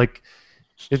lot. Like,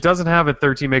 it doesn't have a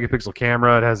 13 megapixel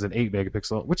camera; it has an 8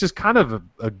 megapixel, which is kind of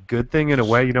a good thing in a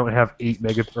way. You don't have 8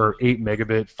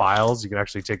 megabit files; you can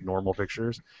actually take normal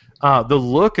pictures. The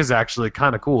look is actually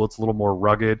kind of cool. It's a little more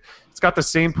rugged. It's got the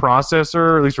same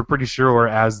processor, at least we're pretty sure,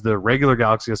 as the regular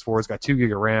Galaxy S4. It's got 2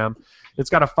 gig of RAM. It's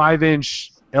got a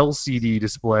 5-inch LCD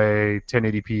display,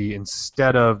 1080p,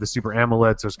 instead of the Super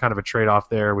AMOLED, so it's kind of a trade-off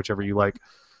there, whichever you like.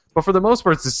 But for the most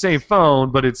part, it's the same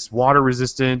phone, but it's water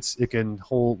resistant. It can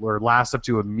hold or last up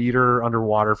to a meter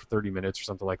underwater for 30 minutes or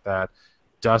something like that.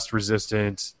 Dust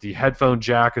resistant. The headphone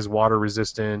jack is water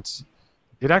resistant.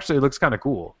 It actually looks kind of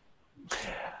cool.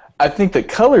 I think the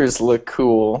colors look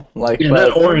cool. Like, Yeah,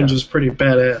 but that orange is pretty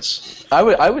badass.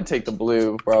 I would take the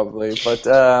blue probably, but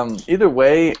either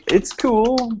way, it's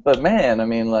cool. But man, I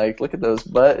mean, like, look at those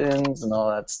buttons and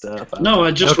all that stuff. No, I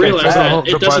just Okay, realized so that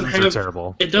the it doesn't buttons are have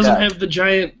terrible. it have the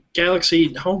giant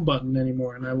Galaxy home button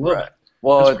anymore, and I love it.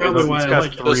 Well, That's probably why I got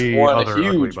like it. just three one other ugly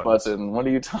huge buttons. button. What are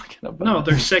you talking about? No,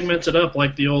 they're segmented up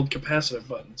like the old capacitive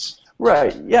buttons.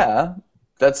 Right, yeah.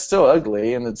 That's still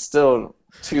ugly, and it's still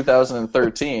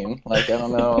 2013. Like, I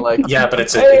don't know. Like, Yeah, but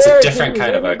it's hey, a Eric, different did you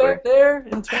kind of hear me ugly. back there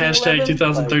in Hashtag 2011?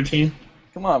 2013. Like,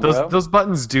 come on, bro. Those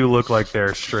buttons do look like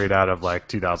they're straight out of like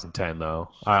 2010, though.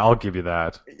 I'll give you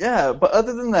that. Yeah, but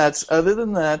other than that,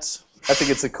 I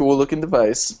think it's a cool looking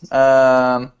device.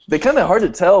 They kind of hard to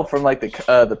tell from like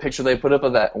the picture they put up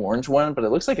of that orange one, but it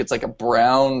looks like it's like a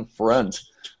brown front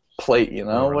plate. You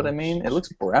know what I mean? It looks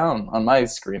brown on my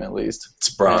screen at least. It's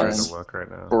I'm bronze. gonna look right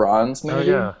now. Bronze,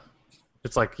 maybe. Oh yeah,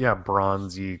 it's like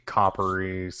bronzy,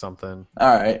 coppery something.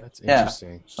 All right. That's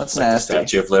interesting. That's It's like the nasty.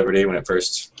 Statue of Liberty when it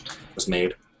first was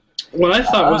made. What I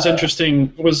thought was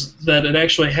interesting was that it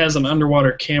actually has an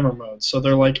underwater camera mode, so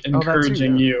they're like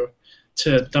encouraging you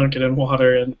to dunk it in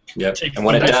water and take. And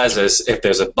what it does is, if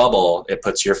there's a bubble, it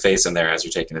puts your face in there as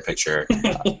you're taking the picture.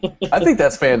 I think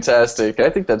that's fantastic. I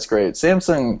think that's great.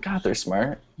 Samsung, God, they're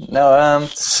smart. No,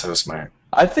 So smart.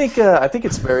 I think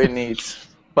it's very neat,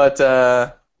 but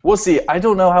we'll see. I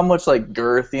don't know how much like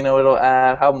girth it'll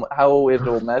add, how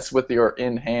it'll mess with your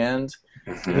in hand.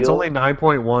 It's only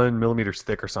 9.1 millimeters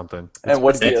thick or something. And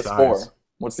what's the pretty S4? size.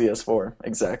 What's the S4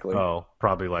 exactly? Oh,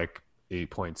 probably like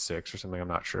 8.6 or something. I'm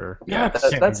not sure. Yeah,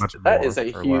 that is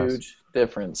a or huge less.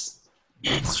 difference.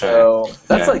 That's So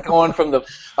that's like going from the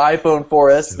iPhone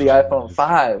 4S to the iPhone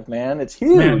 5, man. It's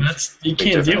huge. Man, you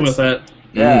can't deal with that.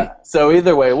 Yeah. So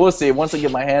either way, we'll see. Once I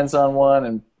get my hands on one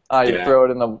and I Yeah. throw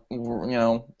it in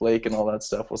the lake and all that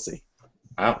stuff, we'll see.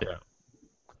 Wow. Yeah.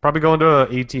 Probably going to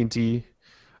AT&T.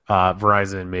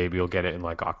 Verizon maybe will get it in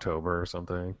like October or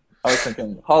something. I was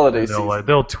thinking holiday season.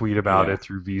 They'll tweet about it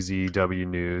through VZW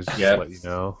News. Just Yep. let you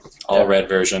know. All red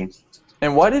version.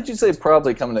 And why did you say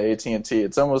probably coming to AT&T?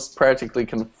 It's almost practically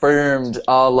confirmed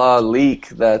a la leak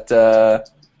that. Oh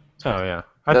yeah,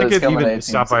 I That think is it coming to even AT&T.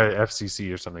 stopped by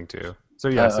FCC or something too. So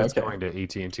yes, it's okay. going to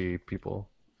AT&T people.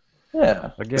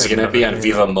 Yeah. Again, Is it going to be on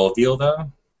Viva Mobile,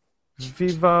 though?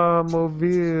 Viva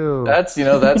Mobile. That's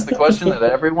the question that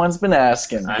everyone's been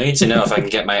asking. I need to know if I can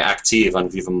get my Active on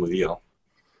Viva Mobile.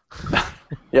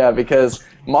 Yeah, because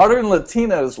modern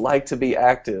Latinos like to be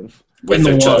active. With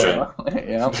their children.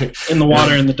 Yeah. In the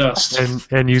water and the dust.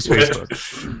 and use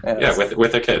Facebook. Yeah,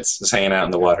 with their kids. Just hanging out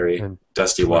in the watery, And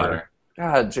dusty water.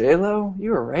 God, J-Lo, you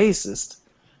were racist.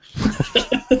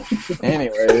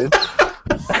 Anyway.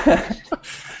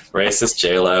 Racist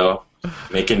J-Lo.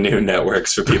 Making new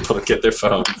networks for people to get their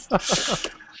phones.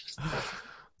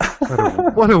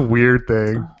 What a weird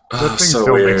thing. That thing so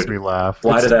still weird. makes me laugh.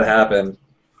 Why did that happen?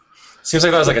 Seems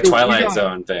like that was like a Twilight got-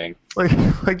 Zone thing.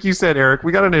 Like you said, Eric,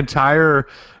 we got an entire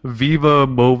Viva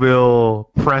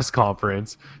Mobile press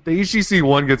conference. The HTC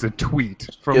One gets a tweet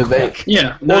from Yeah, Well,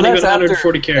 not even that's after-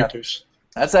 140 characters.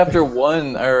 That's after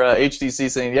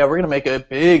HTC saying, yeah, we're going to make a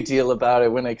big deal about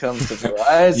it when it comes to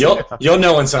Verizon. You'll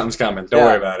know when something's coming. Don't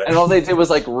worry about it. And all they did was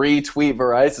like retweet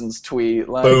Verizon's tweet.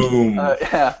 Like, Boom.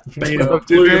 Yeah. Bam,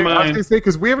 blew your I was mind. gonna say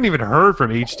because we haven't even heard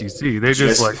from HTC. They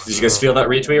just Did you guys feel that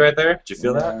retweet right there? Did you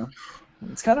feel that? Yeah.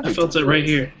 It's kind of I felt it right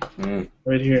here.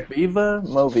 Right here. Viva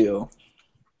Mobile.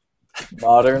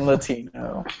 Modern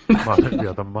Latino.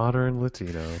 the modern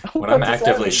Latino. When I'm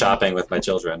actively shopping with my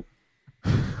children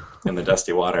in the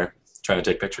dusty water, trying to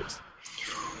take pictures.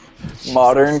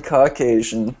 Modern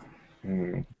Caucasian.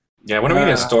 Yeah, when are we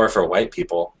getting a store for white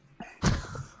people?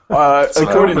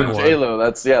 According to open one.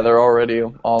 J-Lo, they're already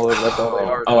all over. That's all they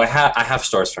are. Oh, I have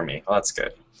stores for me. Oh, that's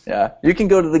good. Yeah, you can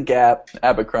go to the Gap,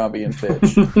 Abercrombie, and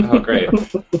Fitch. Oh, great.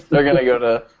 They're gonna go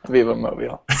to Viva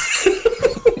Mobile.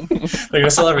 They're going to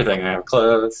sell everything. I have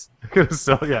clothes. Gonna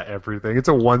sell everything. It's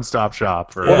a one-stop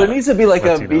shop for. Well, there needs to be like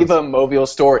a Latinos. Viva Mobile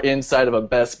store inside of a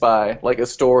Best Buy, like a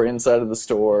store inside of the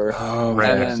store. Oh, right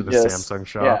and next to the then, Samsung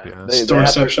shop. yeah, Yeah. they Store have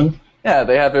section.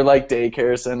 they have their like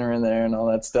daycare center in there and all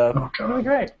that stuff. Oh, God. Really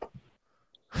great.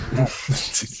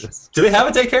 Do they have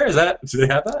a daycare? Do they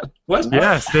have that? What?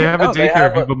 Yes, they have a No, they daycare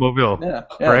have at Viva Mobile. Yeah,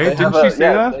 Right? They have Didn't she say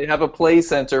that? They have a play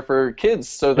center for kids,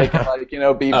 so they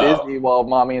can be Oh. busy while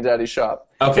mommy and daddy shop.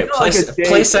 Okay, It's not like a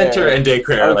play center daycare. and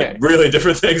daycare are like Okay. really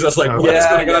different things. I was like, Yeah, what's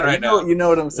going on right you now? know, you know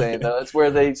what I'm saying, though. It's where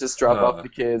they just drop Uh. off the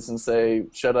kids and say,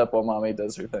 "Shut up while mommy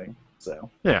does her thing." So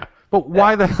Yeah, but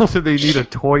why the hell do they need a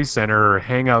toy center or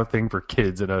hangout thing for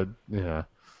kids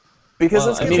because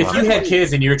Well, it's I mean, if you getting had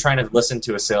kids and you were trying to listen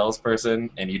to a salesperson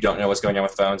and you don't know what's going on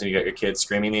with phones and you got your kids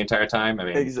screaming the entire time, I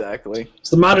mean, exactly.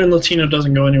 So the modern Latino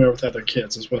doesn't go anywhere without their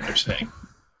kids, is what they're saying.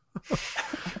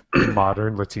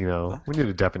 modern Latino? We need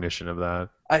a definition of that.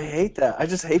 I hate that. I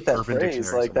just hate that Urban phrase.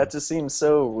 Dictionary Like that just seems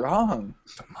so wrong.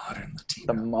 the modern Latino.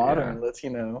 The modern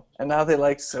Latino, and now they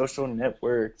like social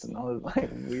networks and all this like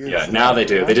weird. Yeah, stuff. now they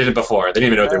do. They didn't before. They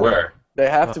didn't even know what they were. They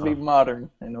have to be modern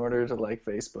in order to like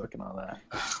Facebook and all that.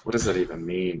 What does that even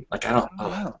mean? Like, I don't. I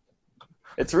don't know.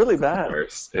 It's really bad.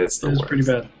 It's the It was worst. pretty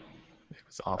bad. It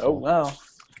was awful. Oh wow.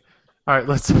 All right,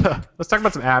 let's talk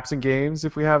about some apps and games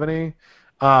if we have any.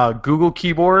 Google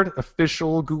Keyboard,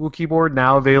 official Google Keyboard,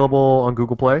 now available on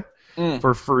Google Play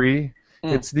for free.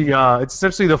 It's it's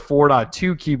essentially the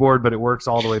 4.2 keyboard, but it works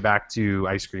all the way back to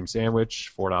Ice Cream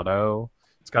Sandwich 4.0.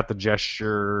 It's got the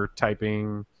gesture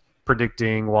typing,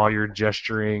 predicting while you're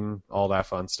gesturing, all that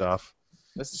fun stuff.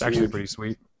 It's actually pretty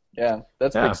sweet. Yeah,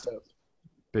 that's big stuff.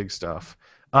 Big stuff.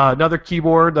 Another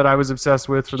keyboard that I was obsessed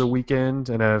with for the weekend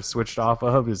and have switched off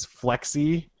of is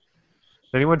Flexi. Did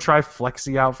anyone try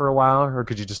Flexi out for a while, or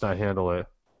could you just not handle it?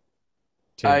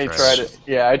 I tried it.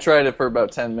 Yeah, I tried it for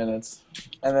about 10 minutes,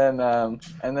 and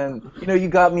then you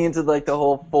got me into like the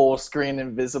whole full screen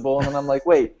invisible, and then I'm like,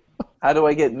 wait, how do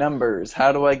I get numbers?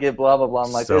 How do I get blah blah blah?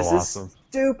 I'm like, this is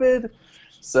stupid.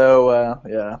 So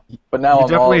yeah, but now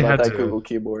I'm all about that Google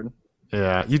keyboard.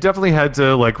 Yeah, you definitely had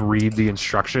to like read the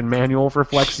instruction manual for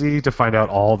Flexi to find out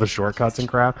all the shortcuts and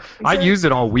crap. Exactly. I used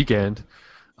it all weekend.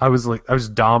 I was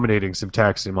dominating some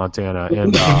text in Montana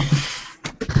and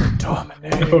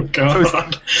dominating. Oh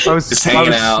god! I was just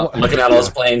hanging out, looking at all those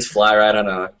planes fly right on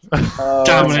out.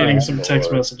 Dominating some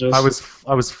text messages. I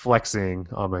was flexing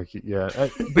on my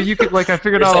but you could I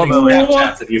figured out all the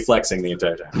Snapchats of you flexing the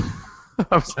entire time.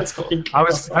 That's cool.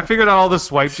 I figured out all the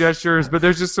swipe gestures, but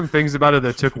there's just some things about it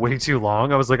that took way too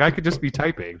long. I was like, I could just be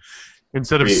typing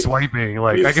instead of swiping.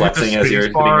 Like I could hit the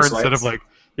space bar instead of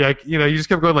you just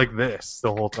kept going like this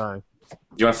the whole time. Do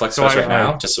you want to flex right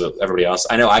now, just so everybody else?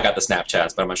 I know I got the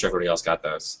Snapchats, but I'm not sure everybody else got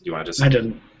those. Do you want to just? I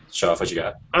didn't. Show off what you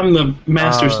got. I'm the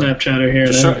master Snapchatter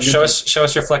here. Show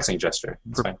us your flexing gesture.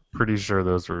 It's fine. Pretty sure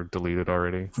those were deleted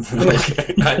already.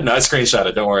 Not screenshot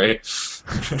it. Don't worry.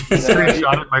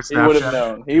 Screenshot it my Snapchat. He would have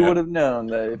known. He would have known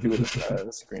that if he would have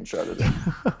screenshotted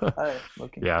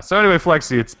it. Yeah. So anyway,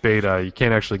 Flexi, it's beta. You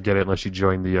can't actually get it unless you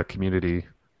join the community,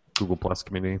 Google Plus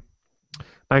community.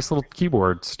 Nice little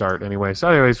keyboard start anyway. So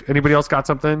anyways, anybody else got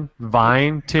something?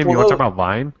 Vine? Tim, you want to talk about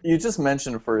Vine? You just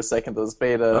mentioned for a second those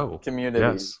beta communities.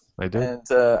 Yes, I did.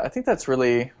 And I think that's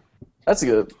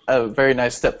a very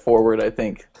nice step forward, I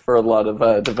think, for a lot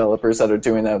of developers that are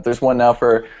doing that. There's one now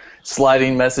for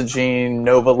sliding messaging,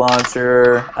 Nova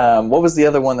Launcher. What was the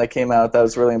other one that came out that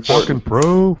was really important?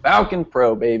 Falcon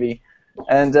Pro, baby.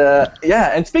 And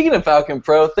and speaking of Falcon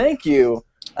Pro, thank you.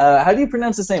 How do you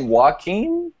pronounce his name?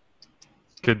 Joaquin?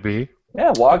 Could be.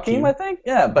 Yeah, Joaquin, I think.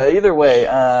 Yeah, but either way,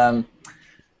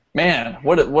 man,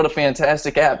 what a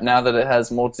fantastic app now that it has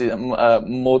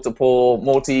multiple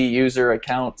multi-user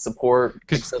account support.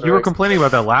 Because you were complaining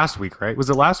about that last week, right? Was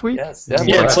it last week? Yes.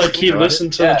 Yeah, it's like he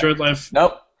listened to the Droid Life.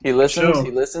 Nope, he listened. Show. He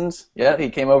listened. Yeah, he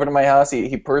came over to my house.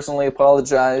 He personally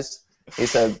apologized. He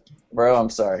said, "Bro,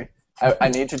 I'm sorry. I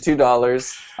need your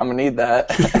 $2. I'm gonna need that,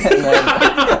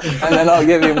 and then I'll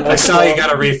give you more." I saw you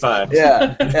got a refund.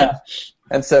 Yeah.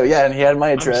 And so, and he had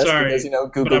my address sorry, because,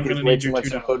 Google gives way too much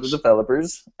info to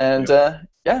developers. And,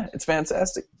 it's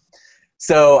fantastic.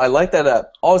 So I like that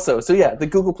app. Also, the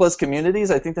Google Plus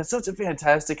communities, I think that's such a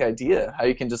fantastic idea, how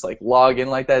you can just, log in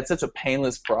like that. It's such a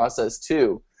painless process,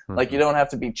 too. Mm-hmm. You don't have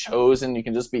to be chosen. You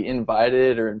can just be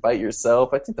invited or invite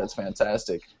yourself. I think that's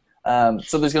fantastic.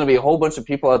 So there's going to be a whole bunch of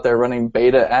people out there running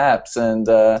beta apps, and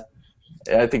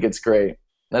I think it's great.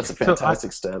 That's a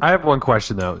fantastic step. I have one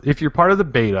question, though. If you're part of the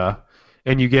beta...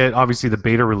 and you get, obviously, the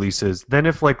beta releases. Then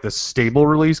if, the stable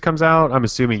release comes out, I'm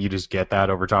assuming you just get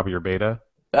that over top of your beta?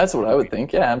 That's what I would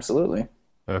think. Yeah, absolutely.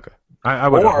 Okay. I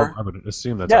would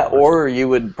assume that's or you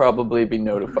would probably be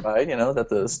notified, that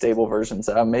the stable version's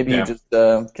out. Maybe you just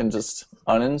can just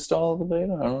uninstall the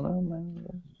beta. I don't know,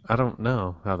 man. I don't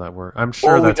know how that works. I'm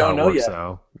sure that's how it works,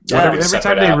 though. Yeah, every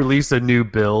time they release a new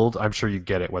build, I'm sure you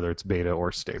get it, whether it's beta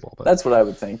or stable. But, that's what I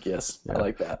would think, yes. Yeah. I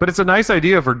like that. But it's a nice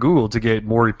idea for Google to get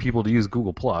more people to use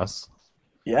Google+.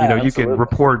 Yeah, you can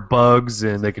report bugs,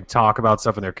 and they can talk about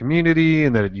stuff in their community,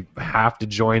 and that you have to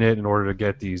join it in order to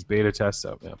get these beta tests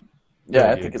out.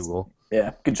 I think Google.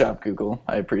 Good job, Google.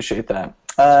 I appreciate that.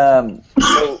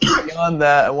 So beyond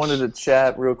that, I wanted to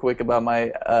chat real quick about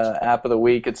my app of the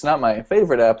week. It's not my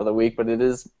favorite app of the week, but it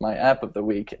is my app of the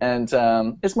week, and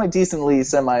it's my decently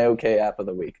semi-okay app of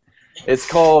the week. It's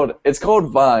called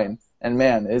Vine, and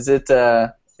man, is it?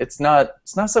 It's not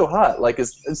so hot.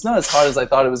 It's not as hot as I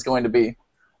thought it was going to be.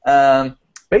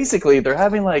 Basically, they're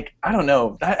having I don't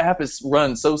know, that app is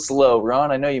run so slow.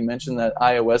 Ron, I know you mentioned that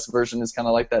iOS version is kind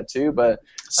of like that too, but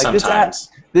sometimes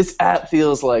this app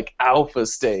feels like alpha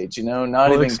stage,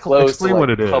 not even close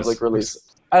to public release.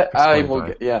 I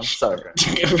will get, sorry.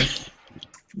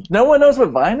 No one knows what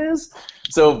Vine is?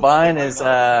 So Vine is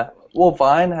well,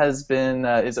 Vine has been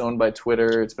is owned by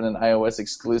Twitter. It's been an iOS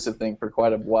exclusive thing for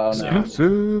quite a while now.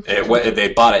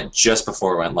 They bought it just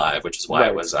before it went live, which is why Right.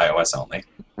 it was iOS only.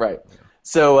 Right.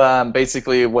 So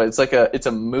basically, it's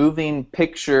a moving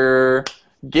picture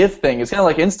GIF thing. It's kind of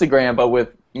like Instagram, but with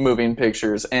moving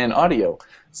pictures and audio.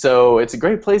 So it's a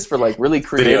great place for like really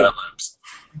creative. Video loops.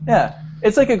 Yeah,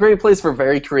 it's like a great place for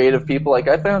very creative people. Like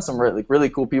I found some really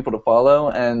cool people to follow,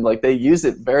 and like they use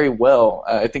it very well.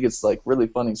 I think it's like really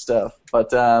funny stuff.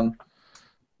 But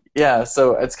yeah,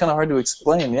 so it's kind of hard to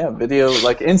explain. Yeah, video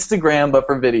like Instagram, but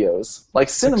for videos, like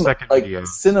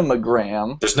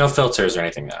Cinemagram. There's no filters or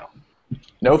anything now.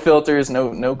 No filters,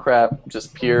 no crap,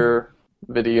 just pure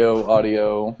video,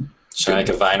 audio. Should I make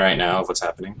a Vine right now of what's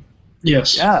happening?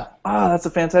 Yes. Yeah. Ah, that's a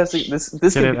fantastic. This Can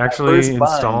it could be my actually first Vine.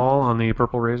 install on the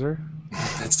Purple Razor?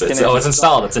 It's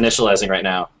installed. It's initializing right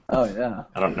now. Oh yeah.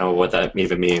 I don't know what that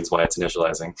even means, why it's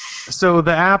initializing. So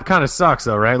the app kind of sucks,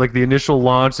 though, right? Like the initial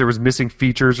launch, there was missing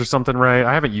features or something, right?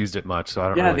 I haven't used it much, so I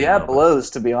don't. Yeah, really the know. app blows,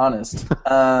 to be honest. Okay,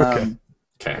 I'm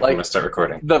like- gonna start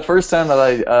recording. The first time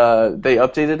that they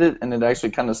updated it and it actually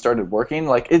kind of started working,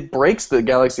 like it breaks the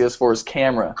Galaxy S4's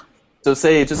camera. So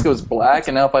say it just goes black,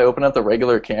 and now if I open up the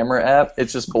regular camera app,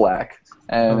 it's just black,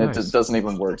 and Oh, it nice. just doesn't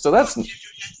even work. So that's.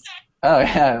 Oh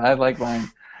yeah, I like mine.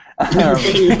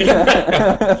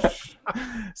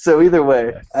 So either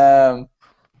way,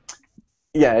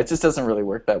 yeah, it just doesn't really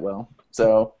work that well.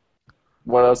 So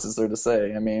what else is there to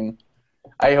say? I mean,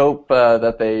 I hope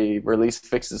that they release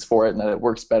fixes for it and that it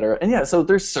works better. And yeah, so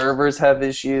their servers have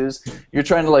issues. You're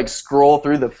trying to like scroll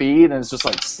through the feed and it's just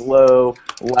like slow,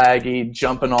 laggy,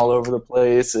 jumping all over the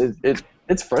place.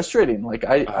 It's frustrating. Like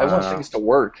I want things to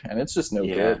work and it's just no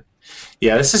good.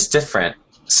 Yeah, this is different.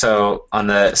 So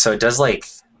it does like.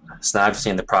 So now I've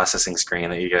seen the processing screen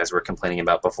that you guys were complaining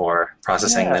about before,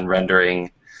 processing and then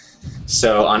rendering.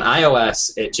 So on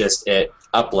iOS, it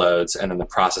uploads and then the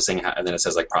processing, and then it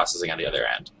says like processing on the other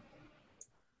end.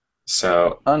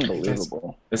 So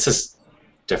Unbelievable. This is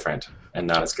different and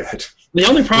not as good. The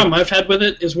only problem I've had with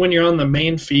it is when you're on the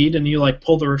main feed and you like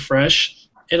pull the refresh,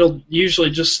 it'll usually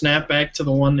just snap back to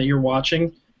the one that you're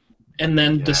watching, and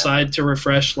then decide to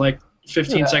refresh like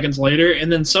 15 seconds later,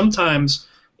 and then sometimes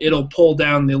it'll pull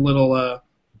down the little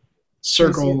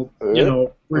circle,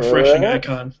 refreshing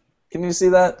icon. Can you see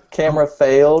that? Camera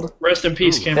failed. Rest in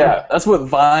peace, camera. Yeah, that's what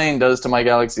Vine does to my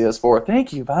Galaxy S4.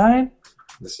 Thank you, Vine.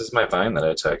 This is my Vine that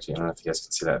I took. I don't know if you guys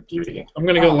can see that beauty. I'm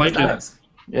gonna go like nice.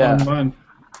 it. Yeah. Fine.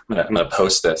 I'm gonna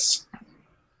post this.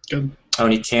 Good. Oh,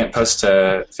 and you can't post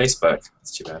to Facebook.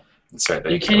 That's too bad. That's right.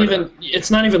 You can't even.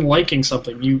 It's not even liking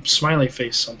something. You smiley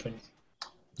face something.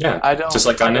 Yeah. I don't. Just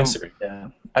like on Instagram. Yeah.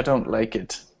 I don't like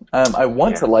it. I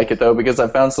want to like it though because I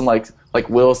found some like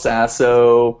Will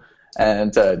Sasso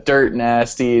and Dirt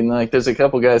Nasty and like there's a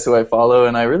couple guys who I follow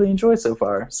and I really enjoy so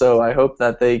far. So I hope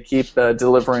that they keep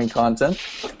delivering content.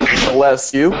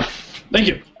 Bless you. Thank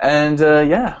you. And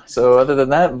yeah, so other than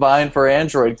that, Vine for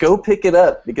Android, go pick it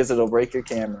up because it'll break your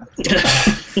camera.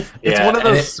 It's one of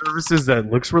those services that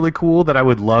looks really cool that I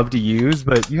would love to use,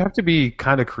 but you have to be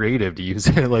kind of creative to use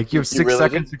it. Like you have 6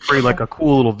 seconds to create like a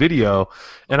cool little video,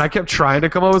 and I kept trying to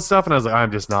come up with stuff, and I was like,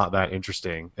 I'm just not that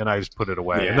interesting, and I just put it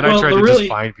away. And then I tried to just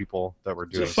find people that were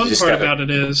doing it. The fun part about it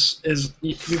is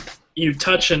you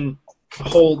touch and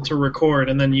hold to record,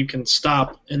 and then you can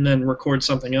stop and then record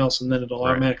something else, and then it'll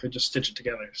automatically just stitch it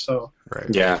together. So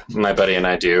yeah, my buddy and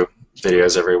I do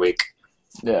videos every week.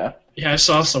 Yeah. Yeah, I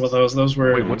saw some of those. Those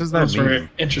were what does that mean? Were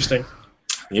interesting.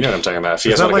 You know what I'm talking about. If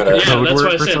you guys want to like go to Yeah, that's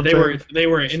what I said. something? They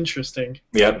were interesting.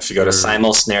 Yep, if you go to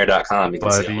simulsnare.com, you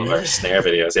can see all of our snare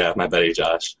videos. Yeah, my buddy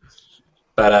Josh.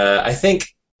 But I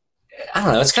think I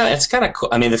don't know. It's kind of cool.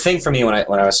 I mean, the thing for me when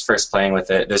I was first playing with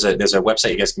it, there's a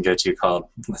website you guys can go to called.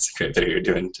 That's a great video you're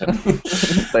doing, Tim.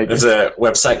 There's a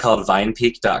website called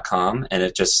VinePeak.com, and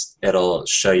it'll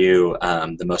show you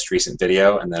the most recent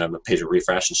video, and then a page will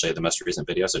refresh and show you the most recent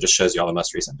video. So it just shows you all the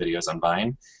most recent videos on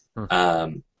Vine,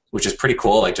 which is pretty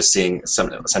cool. Like just seeing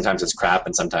sometimes it's crap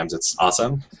and sometimes it's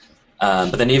awesome.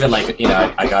 But then even like,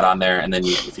 I got on there, and then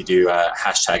if you do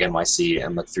hashtag NYC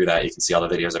and look through that, you can see all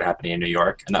the videos that are happening in New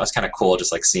York. And that was kind of cool,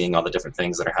 just like seeing all the different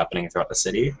things that are happening throughout the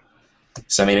city.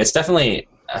 So, I mean, it's definitely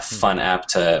a fun app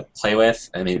to play with.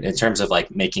 I mean, in terms of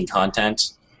like making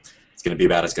content, it's going to be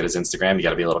about as good as Instagram. You got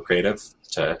to be a little creative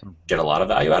to get a lot of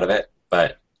value out of it.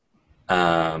 But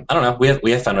I don't know.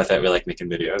 We have fun with it. We like making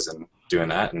videos and doing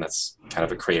that, and that's kind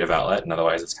of a creative outlet. And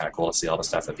otherwise, it's kind of cool to see all the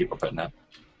stuff that people are putting up.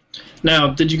 Now,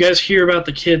 did you guys hear about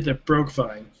the kid that broke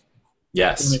Vine?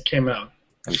 Yes. When it came out.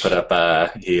 And put up,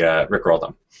 he rickrolled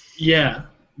them. Yeah.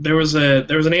 There was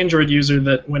an Android user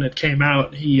that when it came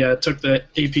out, he took the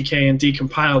APK and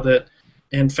decompiled it,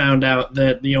 and found out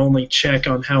that the only check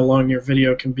on how long your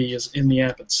video can be is in the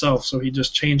app itself. So he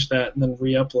just changed that and then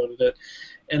re-uploaded it,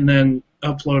 and then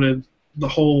uploaded the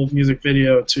whole music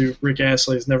video to Rick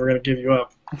Astley's "Never Gonna Give You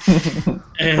Up."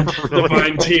 And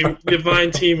the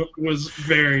Vine team was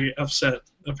very upset,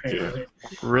 apparently.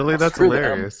 Really? That's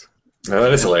hilarious. No,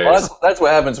 that is hilarious. Well, that's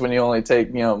what happens when you only take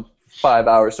 5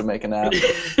 hours to make an app.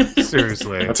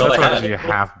 Seriously, That's all I had. actually a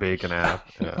half-bake an app.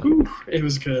 Yeah. It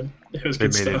was good. It was They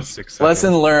good made it in stuff. 6 seconds.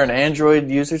 Lesson learned: Android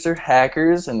users are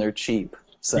hackers and they're cheap.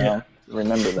 So Yeah.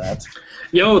 remember that.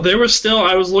 Yo, there was still,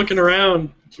 I was looking around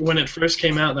when it first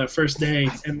came out that first day,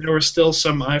 and there were still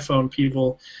some iPhone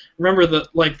people. Remember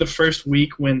the first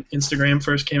week when Instagram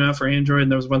first came out for Android,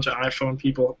 and there was a bunch of iPhone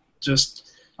people just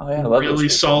Oh yeah, I love really those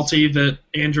people. salty that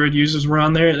Android users were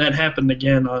on there. That happened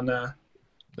again on.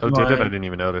 Oh, did it? I didn't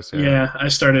even notice. Yeah, I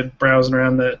started browsing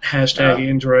around the hashtag Yeah.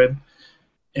 Android,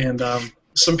 and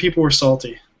some people were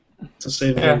salty, to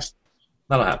say the Yeah. least.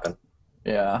 That'll happen.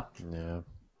 Yeah. Yeah.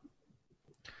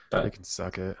 But- They can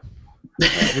suck it.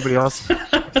 Anybody else?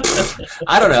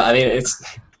 I don't know. I mean, it's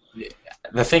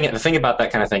the thing about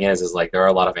that kind of thing is like there are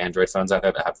a lot of Android phones out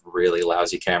there that have really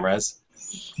lousy cameras.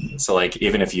 So like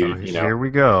even if you Here we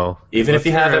go. even if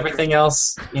you have hear it. everything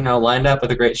else lined up with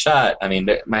a great shot. I mean,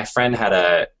 my friend had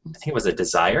I think it was a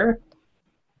Desire,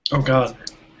 Oh God.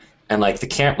 and like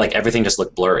everything just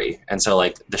looked blurry, and so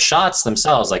like the shots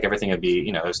themselves, like everything would be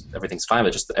everything's fine,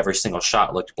 but just every single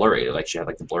shot looked blurry. Like she had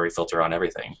like the blurry filter on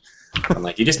everything. I'm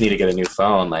like, you just need to get a new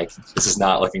phone. Like this is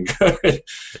not looking good.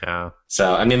 Yeah.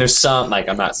 So I mean, there's some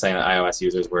I'm not saying that iOS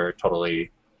users were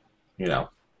totally,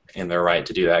 in their right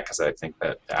to do that because I think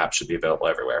that the app should be available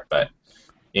everywhere. But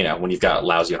when you've got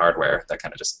lousy hardware, that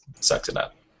kind of just sucks it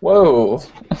up. Whoa.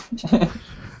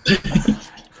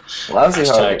 Lousy Hashtag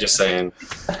hardware. just saying.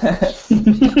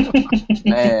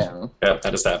 Man. Yep,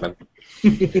 that just happened.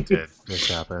 It did. This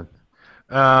happened.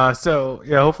 So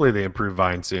yeah, hopefully they improve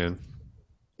Vine soon.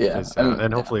 Yeah.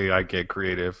 And hopefully I get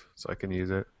creative so I can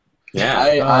use it.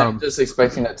 Yeah. I'm just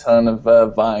expecting a ton of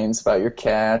vines about your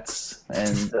cats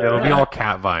and Yeah, it'll be all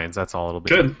cat vines. That's all it'll be.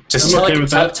 Good. Just I'm okay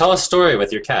with that. tell a story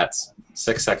with your cats.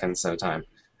 6 seconds at a time.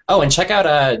 Oh, and check out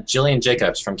Jillian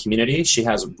Jacobs from Community. She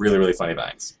has really, really funny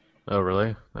vines. Oh,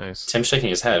 really? Nice. Tim's shaking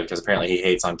his head because apparently he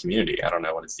hates on Community. I don't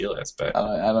know what his deal is, but...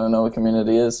 I don't know what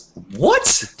Community is. What?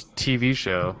 TV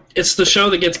show. It's the show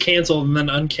that gets canceled and then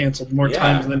uncanceled more Yeah.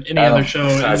 times than any Oh, other show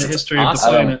in the it's history of the awesome.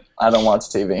 planet. I don't watch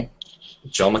TV.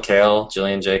 Joel McHale,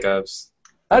 Jillian Jacobs.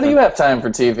 How do you have time for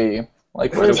TV?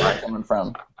 Like, where is Why? that coming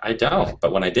from? I don't,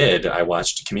 but when I did, I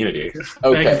watched Community. Back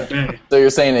Okay. in the day. So you're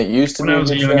saying it used to When be I a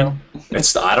was a good show?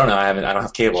 youngin'. I don't know. I don't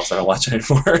have cable, so I don't watch it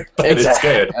anymore. But it's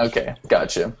good. Okay,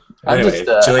 gotcha. Anyway, I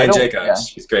Jillian don't- Jacobs. yeah.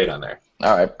 She's great on there.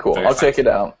 All right, cool. Very I'll check it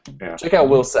out. Yeah. Check out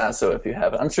Will Sasso if you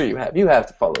haven't. I'm sure you have. You have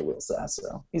to follow Will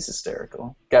Sasso. He's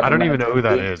hysterical. Guy I from don't Mad even know who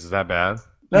that TV. is. Is that bad?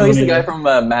 No, he's the guy Yeah. from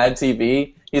Mad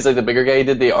TV. He's like the bigger guy. He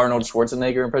did the Arnold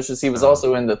Schwarzenegger impressions. He was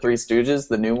also in the Three Stooges,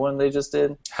 the new one they just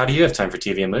did. How do you have time for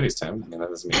TV and movies, Tim? I mean, that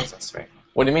doesn't make sense to me.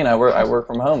 What do you mean? I work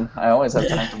from home. I always have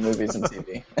time for movies and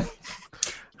TV.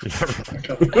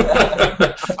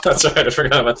 That's right. I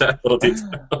forgot about that little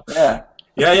detail. Yeah.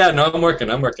 Yeah. No, I'm working.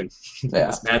 Yeah.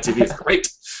 This Mad TV is great.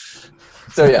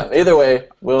 So yeah, either way,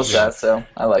 Will Sasso.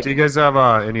 I like Do it. you guys have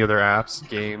any other apps,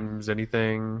 games,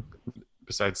 anything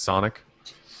besides Sonic?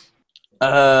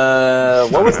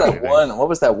 What was that Anything. one? What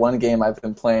was that one game I've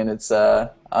been playing? It's I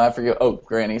forget. Oh,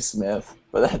 Granny Smith.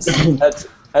 But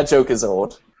that joke is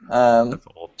old. That's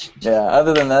old. Yeah.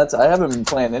 Other than that, I haven't been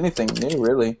playing anything new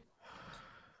really.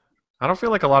 I don't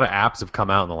feel like a lot of apps have come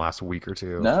out in the last week or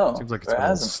two. No, It seems like it's there been a little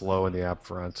hasn't. slow in the app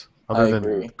front, I other than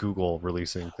agree. Google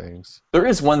releasing things. There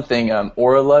is one thing.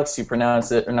 Auralux. You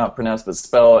pronounce it or not pronounce, but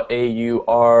spell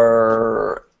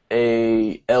Auralux.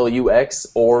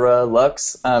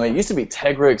 Auralux. It used to be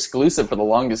Tegra exclusive for the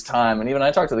longest time, and even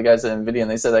I talked to the guys at NVIDIA, and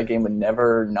they said that game would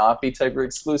never not be Tegra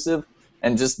exclusive.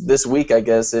 And just this week, I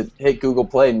guess, it hit Google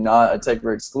Play, not a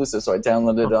Tegra exclusive, so I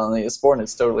downloaded it on the PS4, and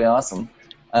it's totally awesome.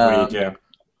 What do you do?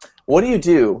 What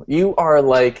do?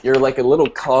 You're like a little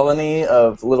colony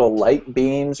of little light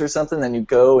beams or something, then you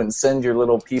go and send your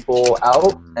little people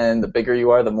out, and the bigger you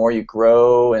are, the more you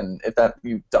grow, and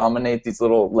you dominate these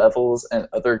little levels, and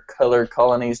other color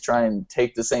colonies try and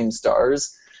take the same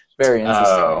stars. Very interesting.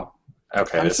 Oh,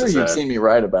 okay. I'm sure you've seen me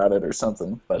write about it or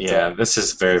something. But Yeah, this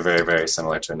is very, very, very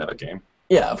similar to another game.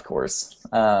 yeah, of course.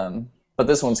 But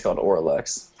this one's called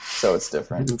Auralux, so it's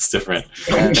different. It's different.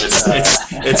 And,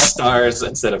 It's stars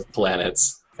instead of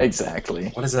planets. Exactly.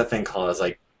 What is that thing called? It's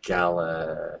like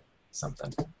Gala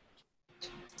something.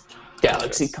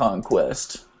 Galaxy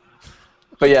Conquest.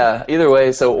 But yeah, either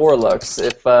way, so Orlux,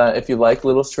 if you like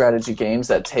little strategy games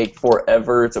that take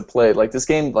forever to play, like this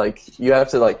game, like you have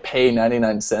to like pay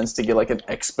 99 cents to get like an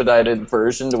expedited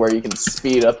version to where you can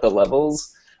speed up the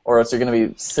levels, or else you're going to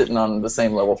be sitting on the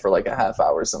same level for like a half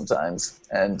hour sometimes.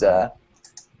 And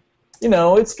you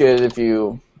know, it's good if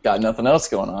you got nothing else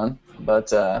going on,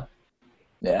 but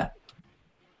yeah.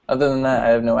 Other than that, I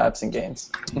have no apps and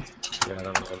games. Yeah, I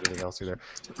don't know anything else either.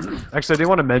 Actually, I did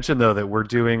want to mention though that we're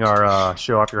doing our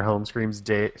show off your home screens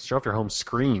day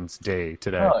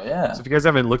today. Oh yeah. So if you guys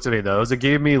haven't looked at any of those, it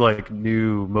gave me like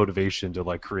new motivation to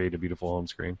like create a beautiful home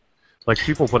screen. Like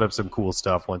people put up some cool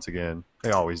stuff once again.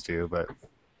 They always do, but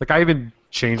like I even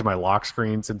changed my lock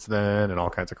screen since then and all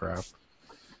kinds of crap.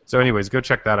 So anyways, go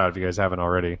check that out if you guys haven't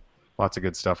already. Lots of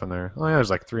good stuff in there. Oh yeah, there's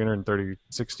like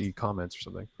 60 comments or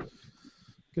something.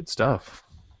 Good stuff.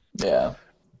 Yeah.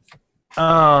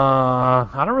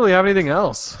 I don't really have anything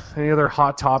else. Any other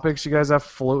hot topics you guys have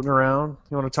floating around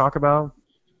you want to talk about?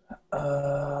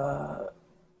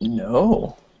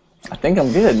 No. I think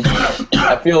I'm good.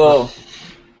 I feel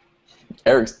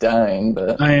Eric's dying,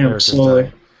 but I am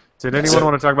slowly. Did anyone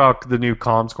want to talk about the new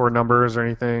ComScore numbers or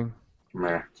anything?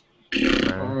 Meh.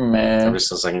 man. I'm just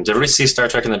thinking, did everybody see Star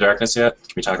Trek in the Darkness yet?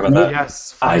 Can we talk about that?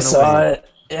 Yes, I finally. saw it.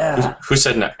 Yeah. Who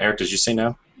said no? Eric, did you say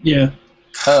no? Yeah.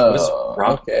 What is Oh,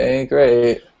 wrong? okay,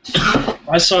 great.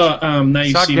 I saw Now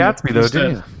You Saw See Gatsby Me though, instead.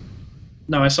 didn't you?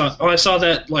 No, I saw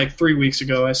that like 3 weeks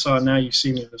ago. I saw Now You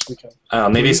See Me this weekend.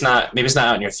 Maybe it's not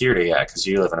out in your theater yet because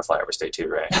you live in a flyover state too,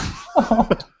 right?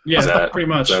 Yeah, Is that, pretty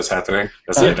much. Is that what's happening?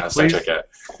 That's not Star please. Trek yet.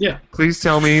 Yeah. Please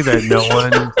tell me that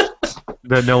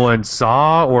no one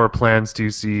saw or plans to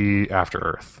see After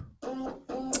Earth.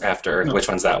 After which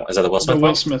one's that one? Is that the Will The Smith Will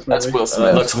one? Smith movie. That's Will It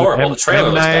Smith. looks horrible. The trailer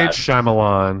M. looks Night bad.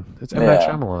 Shyamalan. It's M. Night Yeah.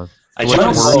 Shyamalan. I Like just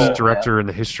the saw worst it. director in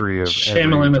the history of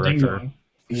Shyamalan every Ding director. Dong.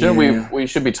 Shouldn't we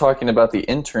should be talking about the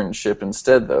internship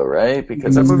instead, though, right?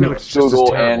 Because That it's movie looks just as Google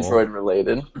terrible. Android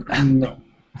related. No.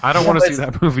 I don't Yeah, want but to see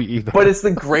that movie either. But it's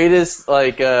the greatest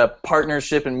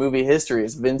partnership in movie history.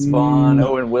 It's Vince Vaughn,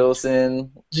 Owen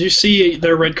Wilson. Did you see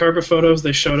their red carpet photos?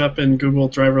 They showed up in Google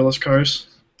driverless cars.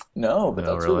 No, but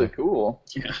No, that's really. really cool.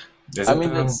 Yeah. Is I it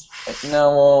mean, though?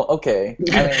 well, okay.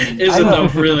 I mean, Is I it know,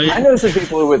 though, really? I know some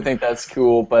people who would think that's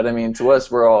cool, but I mean, to us,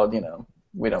 we're all,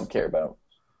 we don't care about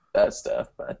that stuff.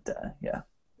 But yeah,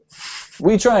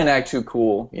 we try and act too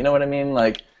cool. You know what I mean?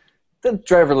 Like the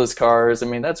driverless cars. I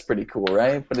mean, that's pretty cool,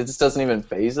 right? But it just doesn't even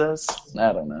faze us.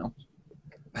 I don't know.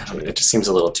 It just seems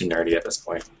a little too nerdy at this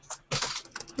point.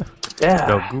 Yeah.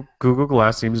 No, Google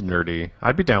Glass seems nerdy.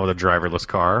 I'd be down with a driverless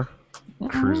car.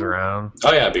 Cruise around.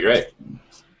 Oh yeah, it'd be great.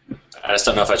 I just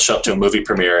don't know if I'd show up to a movie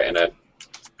premiere in a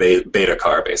beta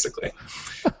car, basically.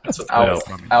 That's what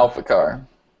Alpha car.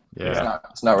 Yeah.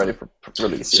 It's not ready for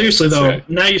release yet. Seriously That's though, right.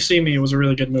 Now You See Me was a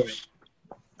really good movie.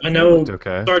 I know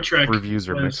Okay. Star Trek Reviews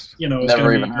are was, mixed. was Never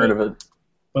gonna even be heard good, of it.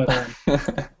 But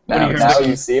now you heard now of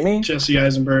you see me? Jesse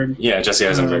Eisenberg, Yeah, Jesse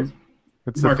Eisenberg.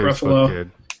 It's Mark the Facebook Ruffalo.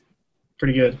 kid.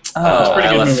 pretty good. Oh, pretty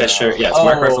good Ella movie. Fisher. Yeah, it's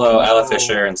Mark Oh. Ruffalo, Ella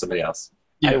Fisher, and somebody else.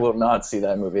 I Yeah. will not see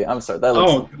that movie. I'm sorry. That Oh,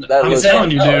 looks. That I'm looks telling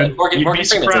you, Oh, dude. Morgan You'd be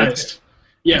Freeman's in it, surprised.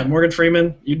 Yeah, Morgan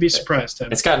Freeman. You'd be surprised,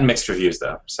 Tim. It's gotten mixed reviews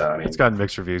though, so I mean, It's gotten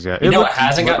mixed reviews, yeah. you know what looks-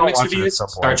 hasn't we'll gotten mixed watch it at reviews? some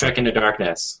Star point. Trek Into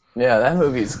Darkness. Yeah, that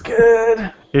movie's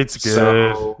good. It's good.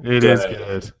 So It is good.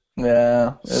 good.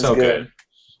 Yeah, it's So good.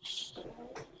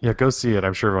 Yeah, go see it.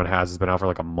 I'm sure everyone has. It's been out for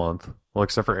like a month. Well,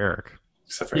 except for Eric.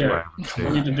 Except for Yeah. you. I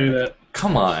need to do that.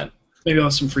 Come on. Maybe I'll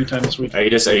have some free time this week. Are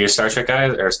you a Star Trek guy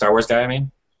or a Star Wars guy? I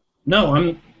mean, No,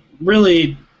 I'm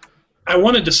really. I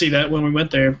wanted to see that when we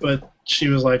went there, but she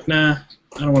was like, "Nah,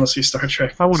 I don't want to see Star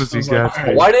Trek." I wanna So see was like, Gatsby.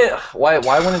 "All right."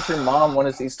 Why wouldn't your mom want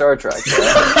to see Star Trek?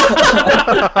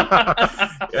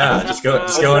 yeah, just go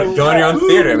in your own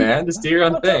theater, man. Just do your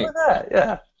own thing.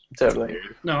 Yeah, totally.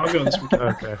 No, I'll go this weekend.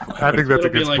 Okay. I think that's a It'll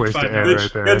be good like place to 5 end minutes.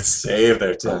 right there. Good save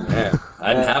there, Tim. Man,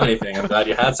 I didn't have anything. I'm glad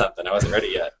you had something. I wasn't ready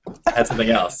yet. I had something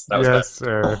else. That was Yes,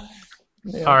 sir.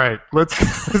 All right, let's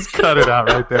cut it out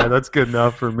right there. That's good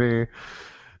enough for me.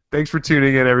 Thanks for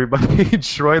tuning in, everybody.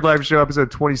 Droid Life Show episode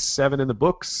 27 in the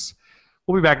books.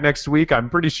 We'll be back next week, I'm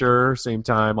pretty sure. Same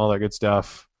time, all that good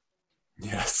stuff.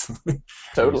 Yes.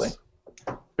 Totally.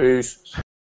 Peace.